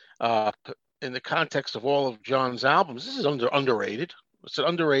in the context of all of John's albums, this is underrated. It's an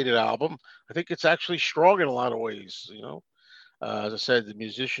underrated album. I think it's actually strong in a lot of ways, As I said, the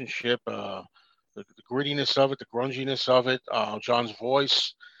musicianship, the grittiness of it, the grunginess of it, John's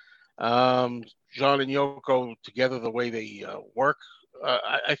voice, John and Yoko together, the way they work.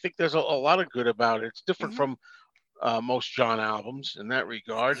 I think there's a lot of good about it. It's different from most John albums in that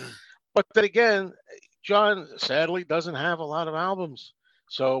regard. But then again, John sadly doesn't have a lot of albums.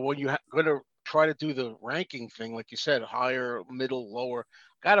 So when you going to try to do the ranking thing, like you said, higher, middle, lower,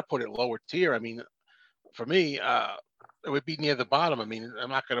 got to put it lower tier. I mean, for me, it would be near the bottom. I mean, I'm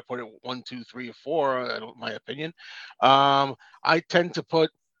not going to put it 1, 2, 3, or 4. In my opinion, I tend to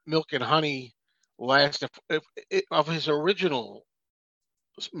put Milk and Honey last if of his original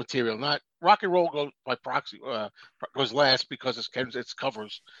material. Not Rock and Roll goes by proxy, goes last because it's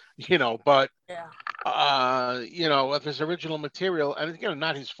covers, But of his original material, and again,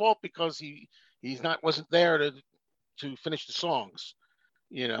 not his fault because he's wasn't there to finish the songs,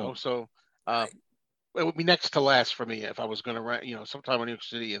 So it would be next to last for me if I was going to write, sometime in New York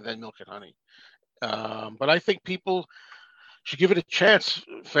City and then Milk and Honey. But I think people should give it a chance.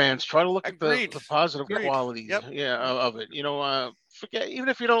 Fans, try to look at the positive qualities, of it. Forget, even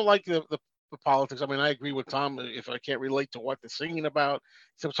if you don't like the politics. I mean, I agree with Tom. If I can't relate to what they're singing about,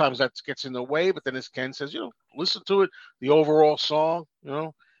 sometimes that gets in the way. But then, as Ken says, listen to it. The overall song,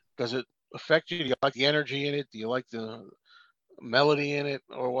 does it affect you? Do you like the energy in it? Do you like the melody in it,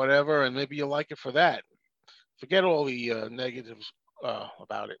 or whatever? And maybe you like it for that. Forget all the negatives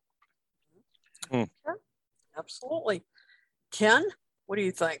about it. Sure. Absolutely. Ken, what do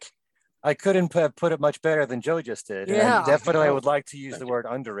you think? I couldn't put it much better than Joe just did. Yeah. And definitely I would like to use the word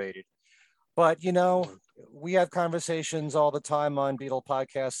underrated. But, we have conversations all the time on Beatle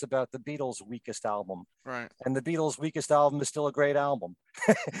podcasts about the Beatles' weakest album. Right. And the Beatles' weakest album is still a great album.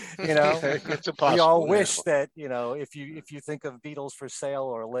 It's impossible. We all wish that, if you think of Beatles for Sale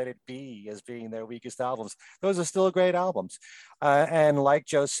or Let It Be as being their weakest albums, those are still great albums. And like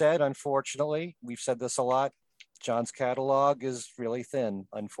Joe said, unfortunately, we've said this a lot, John's catalog is really thin,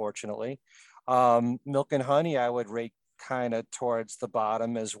 unfortunately. Milk and Honey, I would rate kind of towards the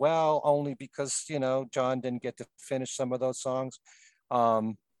bottom as well, only because, John didn't get to finish some of those songs.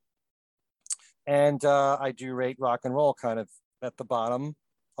 And I do rate Rock and Roll kind of at the bottom,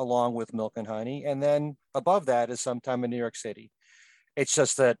 along with Milk and Honey. And then above that is Sometime in New York City. It's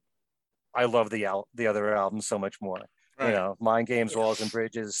just that I love the other albums so much more. Right. Mind Games, Walls and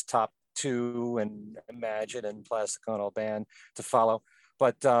Bridges, top 2, and Imagine and Plastic Ono Band to follow.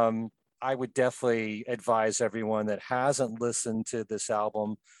 But I would definitely advise everyone that hasn't listened to this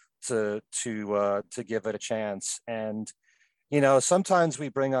album to give it a chance. And sometimes we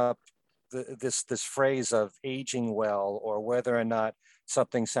bring up this phrase of aging well, or whether or not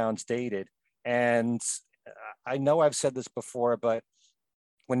something sounds dated. And I know I've said this before, but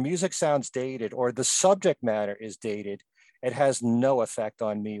when music sounds dated or the subject matter is dated, it has no effect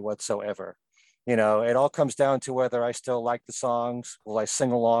on me whatsoever. It all comes down to whether I still like the songs. Will I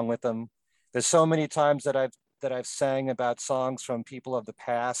sing along with them? There's so many times that I've sang about songs from people of the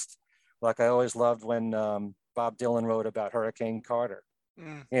past. Like I always loved when Bob Dylan wrote about Hurricane Carter.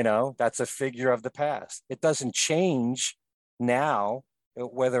 That's a figure of the past. It doesn't change now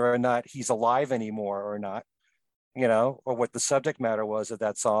whether or not he's alive anymore or not, or what the subject matter was of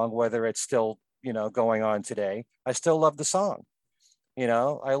that song, whether it's still, going on today. I still love the song.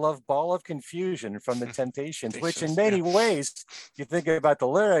 I love Ball of Confusion from the Temptations, which in many ways, you think about the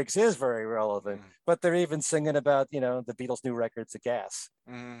lyrics, is very relevant, but they're even singing about, the Beatles' new records of Gas.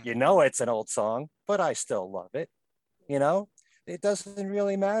 It's an old song, but I still love it. It doesn't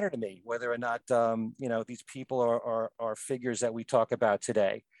really matter to me whether or not, these people are figures that we talk about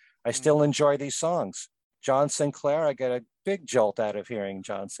today. I still enjoy these songs. John Sinclair, I get a big jolt out of hearing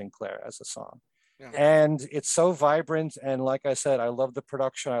John Sinclair as a song. And it's so vibrant. And like I said, I love the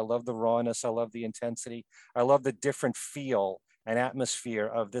production. I love the rawness. I love the intensity. I love the different feel and atmosphere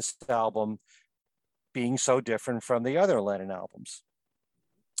of this album being so different from the other Lennon albums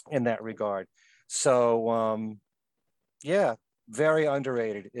in that regard. So, very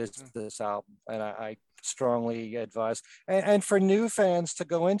underrated is this album. And I strongly advise. And for new fans to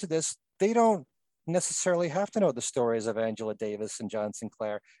go into this, they don't necessarily have to know the stories of Angela Davis and John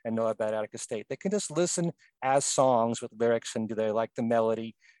Sinclair and know about Attica State. They can just listen as songs with lyrics, and do they like the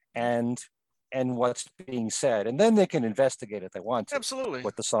melody and what's being said, and then they can investigate if they want to. Absolutely,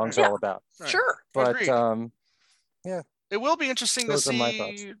 what the song's all about. Right. Sure, but it will be interesting to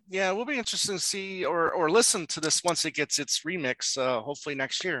see. Yeah, it will be interesting to see or listen to this once it gets its remix. Hopefully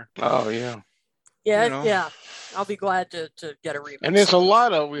next year. Oh yeah. Yeah. I'll be glad to get a remix. And there's a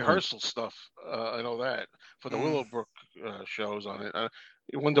lot of rehearsal stuff. I know that for the Willowbrook shows on it. I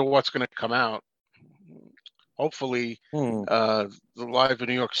wonder what's going to come out. Hopefully, the Live in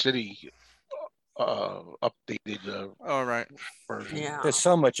New York City updated version. Yeah. There's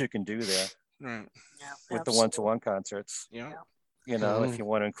so much you can do there. Right. Yeah, with the one-to-one concerts. Yeah. If you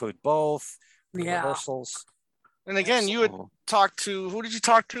want to include both rehearsals. And again, you had talked to, who did you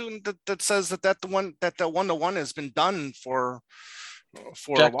talk to that says that the one-to-one has been done for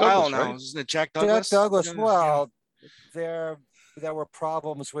Jack a while Douglas, now? right? Isn't it Jack Douglas? Jack Douglas. Well, there were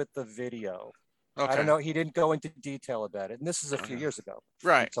problems with the video. Okay. I don't know. He didn't go into detail about it, and this is a few years ago.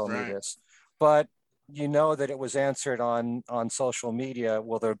 Right. He told me this, but you know that it was answered on social media.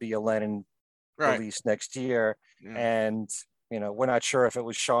 Will there be a Lennon release next year? Yeah. And we're not sure if it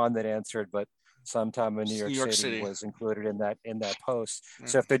was Sean that answered, but sometime in New York City was included in that post. Yeah.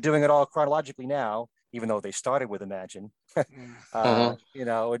 So if they're doing it all chronologically now, even though they started with Imagine,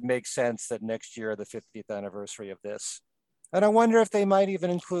 it makes sense that next year, the 50th anniversary of this. And I wonder if they might even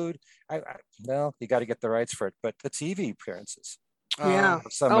include, well, you got to get the rights for it, but the TV appearances.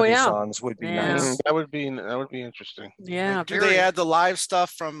 Some of these songs would be nice. That would be interesting. Yeah. Like, do they add the live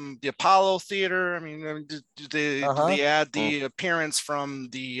stuff from the Apollo Theater? I mean, do they add the appearance from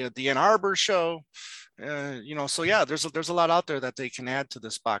the Ann Arbor show? So yeah, there's a lot out there that they can add to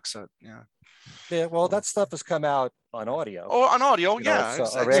this box set. Yeah. Yeah, well, that stuff has come out on audio. Oh, on audio,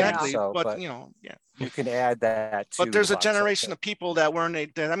 exactly. So, but you can add that. But there's a generation of people that weren't.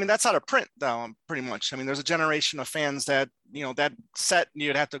 I mean, that's out of print now, pretty much. I mean, there's a generation of fans that that set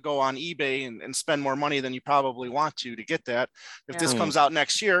you'd have to go on eBay and spend more money than you probably want to get that. If this comes out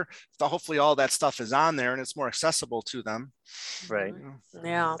next year, hopefully all that stuff is on there and it's more accessible to them. Right.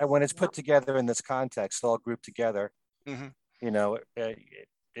 Yeah. And when it's put together in this context, all grouped together, it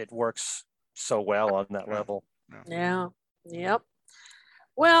works so well on that level. Yeah. Yep.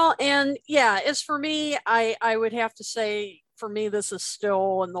 Well, and as for me, I would have to say, for me, this is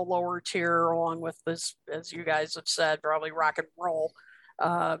still in the lower tier, along with this, as you guys have said, probably rock and roll.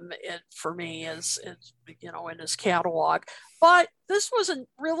 It for me is in his catalog, but this wasn't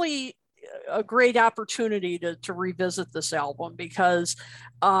really a great opportunity to revisit this album because,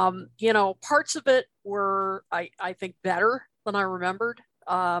 parts of it were, I think, better than I remembered.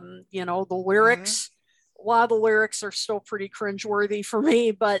 The lyrics, a lot of the lyrics are still pretty cringeworthy for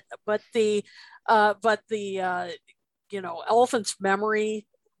me, but the Elephant's Memory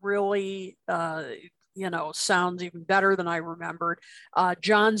really, sounds even better than I remembered.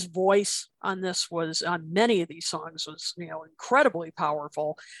 John's voice on many of these songs was, incredibly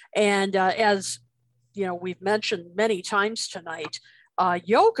powerful. And as, we've mentioned many times tonight,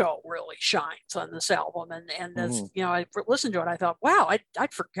 Yoko really shines on this album. And as, I listened to it, I thought, wow,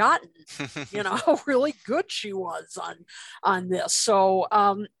 I'd forgotten, how really good she was on this. So,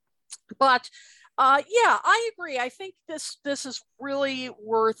 I agree. I think this is really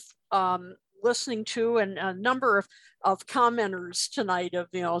worth listening to, and a number of commenters tonight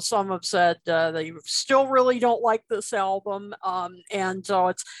some have said they still really don't like this album, and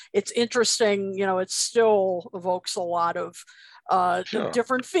so it's interesting. It still evokes a lot of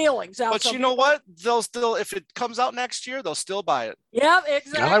different feelings. But you know what? They'll still, if it comes out next year, they'll still buy it. Yeah,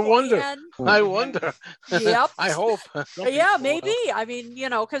 exactly. I wonder. Yep. I hope. Yeah, maybe. I mean,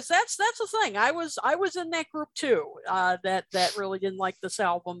 because that's the thing. I was in that group too. That really didn't like this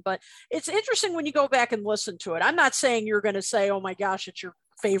album, but it's interesting when you go back and listen to it. I'm not saying you're going to say, "Oh my gosh, it's your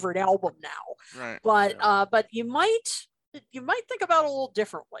favorite album now," right? But you might think about it a little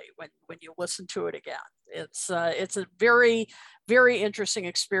differently when you listen to it again. It's a very, very interesting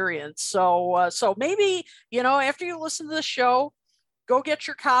experience. So maybe, after you listen to the show, go get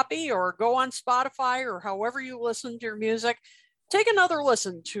your copy or go on Spotify or however you listen to your music, take another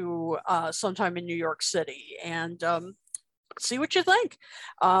listen to Sometime in New York City and see what you think.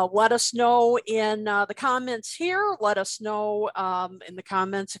 Let us know in the comments here. Let us know in the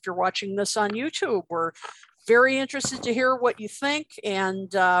comments if you're watching this on YouTube. We're very interested to hear what you think,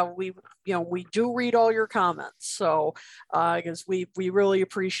 and we do read all your comments. So because we really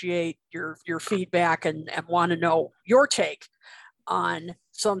appreciate your feedback and want to know your take on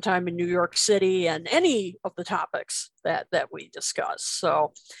Sometime in New York City and any of the topics that we discuss.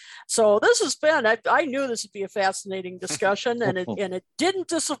 So this has been, I knew this would be a fascinating discussion, and it didn't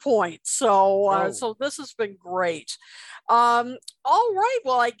disappoint. So this has been great. All right.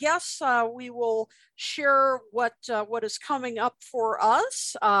 Well, I guess we will share what is coming up for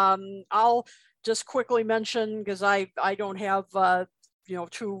us. I'll just quickly mention, because I don't have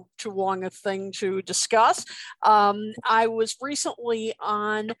too long a thing to discuss. I was recently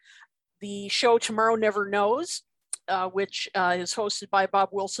on the show Tomorrow Never Knows which is hosted by Bob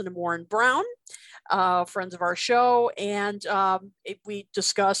Wilson and Warren Brown, friends of our show. And we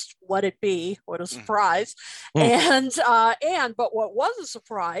discussed Let It Be. What a surprise. But what was a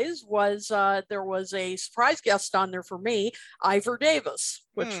surprise was there was a surprise guest on there for me, Ivor Davis,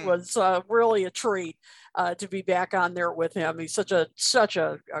 which was really a treat to be back on there with him. He's such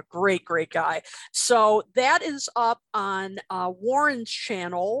a great guy. So that is up on Warren's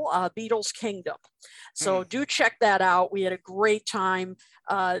channel, Beatles Kingdom. So do check that out. We had a great time.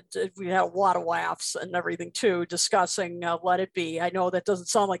 We had a lot of laughs and everything too, discussing Let It Be. I know that doesn't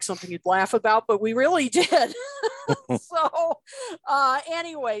sound like something you'd laugh about, but we really did. So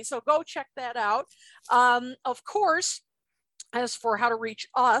anyway, so go check that out. Of course, as for how to reach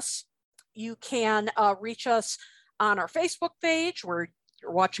us, you can reach us on our Facebook page where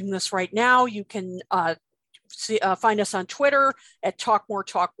you're watching this right now. You can find us on Twitter at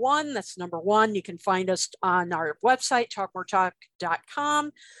TalkMoreTalk1. That's number 1. You can find us on our website,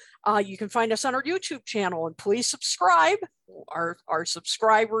 TalkMoreTalk.com. You can find us on our YouTube channel, and please subscribe. Our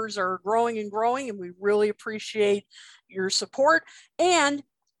subscribers are growing and growing, and we really appreciate your support. And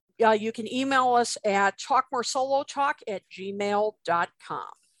you can email us at talkmoresolotalk@gmail.com.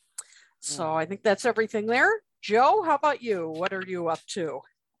 So I think that's everything there. Joe, how about you? What are you up to?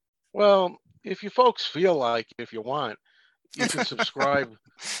 Well, if you folks feel like, if you want, you can subscribe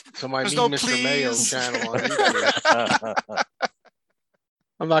to my Mr. Mayo channel on YouTube.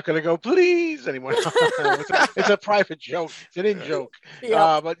 I'm not going to go please anymore. It's a private joke. It's an in-joke.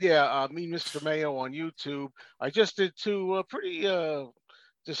 Yep. But yeah, Mean Mr. Mayo on YouTube. I just did 2 pretty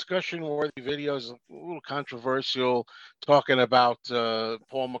discussion-worthy videos, a little controversial, talking about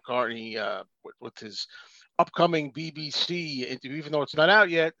Paul McCartney with his upcoming BBC interview. Even though it's not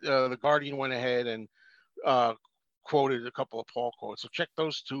out yet, The Guardian went ahead and quoted a couple of Paul quotes. So check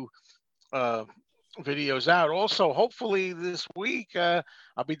those 2 videos out. Also, hopefully this week, I'll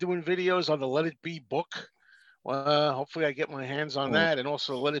be doing videos on the Let It Be book. Hopefully I get my hands on that, and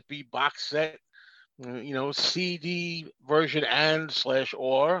also Let It Be box set. CD version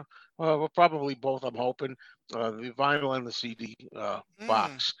and/or well, probably both, I'm hoping, the vinyl and the CD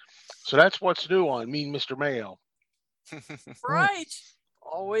box. So that's what's new on Mean Mr. Mayo. Right.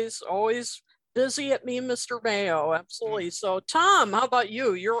 Always busy at Mean Mr. Mayo. Absolutely. So Tom, how about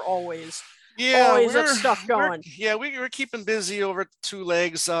you? You're always have stuff going. We're keeping busy over at Two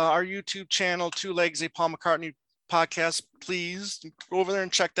Legs, our YouTube channel, Two Legs, a Paul McCartney podcast. Please go over there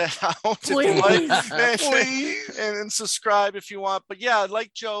and check that out. Please. Please. And subscribe if you want. But yeah,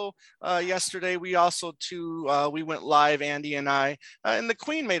 like Joe, yesterday we also we went live, Andy and I, and the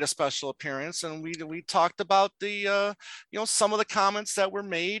Queen made a special appearance, and we talked about the some of the comments that were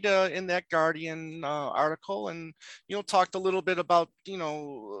made in that Guardian article, and talked a little bit about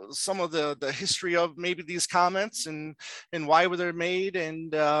some of the history of maybe these comments and why were they made,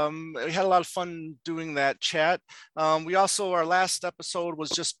 and we had a lot of fun doing that chat. We also, our last episode was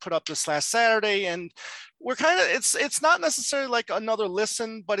just put up this last Saturday, and we're kind of, it's not necessarily like another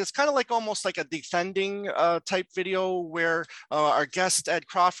listen, but it's kind of like almost like a defending type video where our guest Ed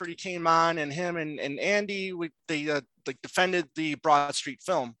Crawford, he came on, and him and Andy, they defended the Broad Street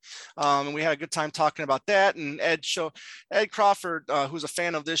film, and we had a good time talking about that. And Ed Crawford, who's a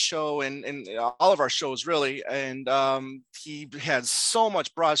fan of this show and all of our shows really, and he had so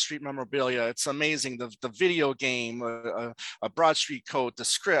much Broad Street memorabilia. It's amazing. The video game, a Broad Street coat, the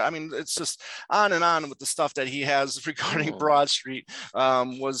script. I mean, it's just on and on with the stuff that he has regarding Broad Street.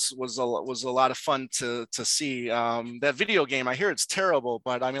 Was a lot of fun to see. That video game, I hear it's terrible,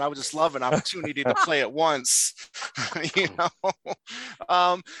 but I mean, I would just love an opportunity to play it once. But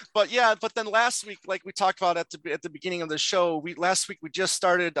then last week, like we talked about at the beginning of the show, last week we just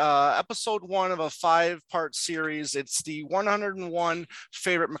started episode 1 of a 5-part series. It's the 101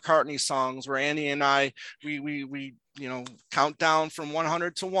 favorite McCartney songs, where Andy and I we count down from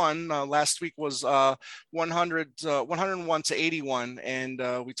 100 to 1. Last week was 101 to 81,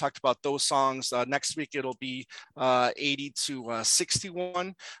 and we talked about those songs. Next week it'll be 80 to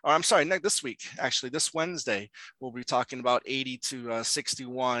 61. Or I'm sorry, this week, actually, this Wednesday, we'll be talking about 80 to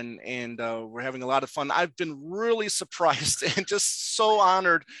 61, and we're having a lot of fun. I've been really surprised and just so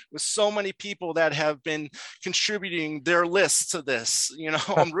honored with so many people that have been contributing their lists to this.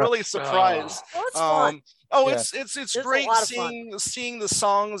 I'm really surprised. Well, that's fun. Oh, Yeah. it's great seeing the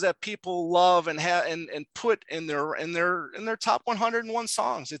songs that people love and put in their top 101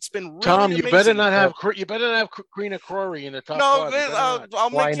 songs. It's been really Tom, you amazing. better not have Green Crawley in the top No, five. I'll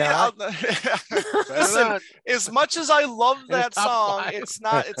Why make not? Listen, as much as I love that song,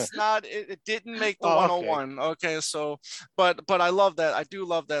 it didn't make the 101. Okay, so but I love that. I do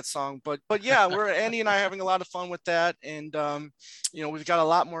love that song. But yeah, Andy and I are having a lot of fun with that, and we've got a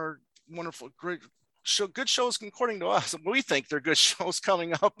lot more wonderful, great good shows according to us. We think they're good shows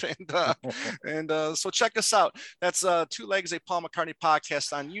coming up, and so check us out. That's Two Legs, a Paul McCartney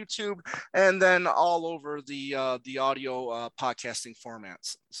podcast on YouTube, and then all over the audio podcasting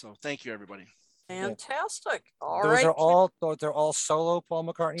formats. So thank you, everybody. Fantastic. Those are all solo Paul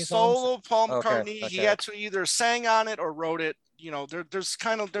McCartney songs? Solo Paul McCartney. Okay. He had to either sang on it or wrote it. There's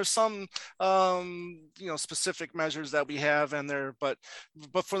some specific measures that we have in there, but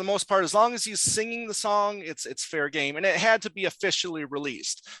for the most part, as long as he's singing the song, it's fair game. And it had to be officially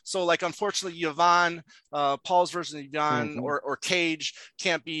released. So like, unfortunately, Yvonne, Paul's version of Yvonne or Cage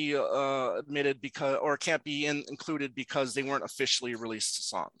can't be admitted can't be included because they weren't officially released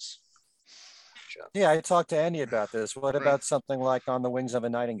songs. Yeah, I talked to Andy about this. What about something like On the Wings of a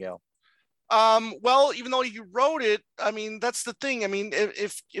Nightingale? Well, even though you wrote it, I mean, that's the thing. I mean,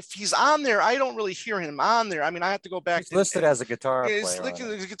 if he's on there, I don't really hear him on there. I mean, I have to go back. He's listed as a guitar player.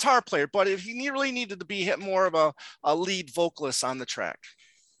 He's a guitar player, but if he really needed to be more of a lead vocalist on the track.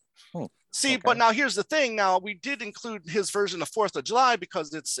 See, okay. But now here's the thing. Now we did include his version of 4th of July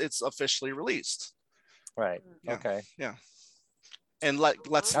because it's officially released. Right. Yeah. Okay. Yeah. And Let's that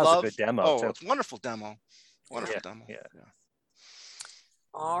was Love. A good demo. It's a wonderful demo. Wonderful demo. Yeah.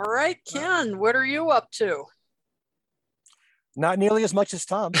 All right, Ken, what are you up to? Not nearly as much as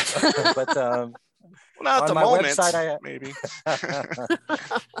Tom, but well, not at the moment, website, maybe.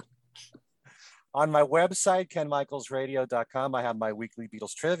 On my website, kenmichaelsradio.com, I have my weekly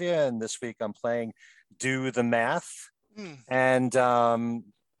Beatles trivia, and this week I'm playing Do the Math. And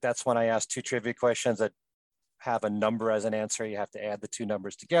that's when I ask 2 trivia questions that have a number as an answer. You have to add the 2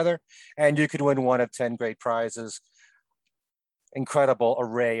 numbers together, and you could win one of 10 great prizes. Incredible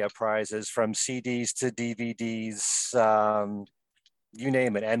array of prizes, from CDs to DVDs, you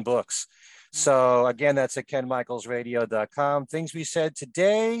name it, and books. So again, that's at kenmichaelsradio.com. Things we said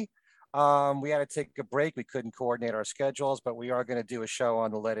today, we had to take a break. We couldn't coordinate our schedules, but we are going to do a show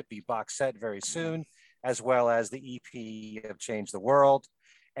on the Let It Be box set very soon, as well as the EP of Change the World.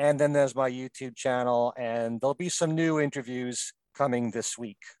 And then there's my YouTube channel, and there'll be some new interviews coming this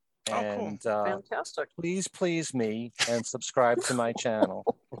week. And cool. Fantastic. Please please me and subscribe to my channel.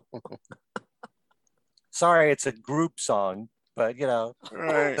 Sorry, it's a group song, but it's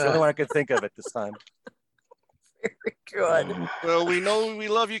the only one I could think of at this time. Very good. Well, we know we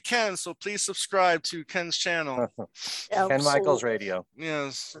love you, Ken, so please subscribe to Ken's channel. Ken Michaels Radio.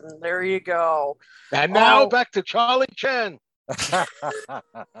 Yes. There you go. And now back to Charlie Chen.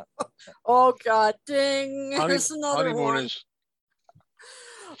 Oh God, ding. Here's another one.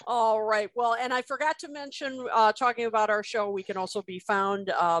 All right. Well, and I forgot to mention, talking about our show, we can also be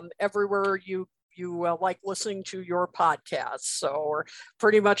found everywhere you like listening to your podcasts. So, or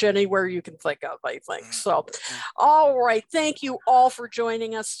pretty much anywhere you can think of, I think. So, all right. Thank you all for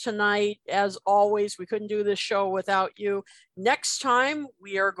joining us tonight. As always, we couldn't do this show without you. Next time,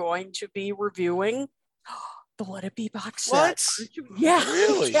 we are going to be reviewing the Let It Be box set. What? Yeah.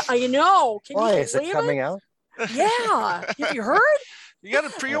 Really? Yeah, I know. Can Why you is it coming out? Yeah. Have you heard? You got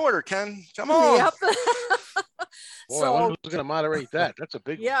to pre-order, Ken. Come on. Yep. Boy, I wonder who's going to moderate that. That's a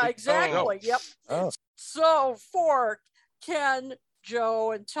big. Yeah, big exactly. show. Yep. Oh. So for Ken,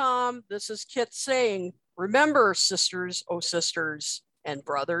 Joe, and Tom, this is Kit saying, remember, sisters, oh sisters, and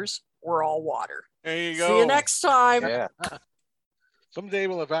brothers, we're all water. There you go. See you next time. Yeah. Someday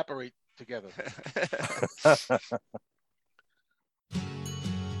we'll evaporate together.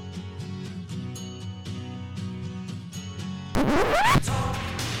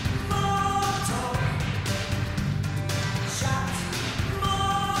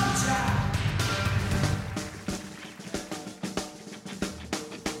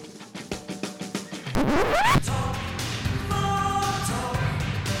 What?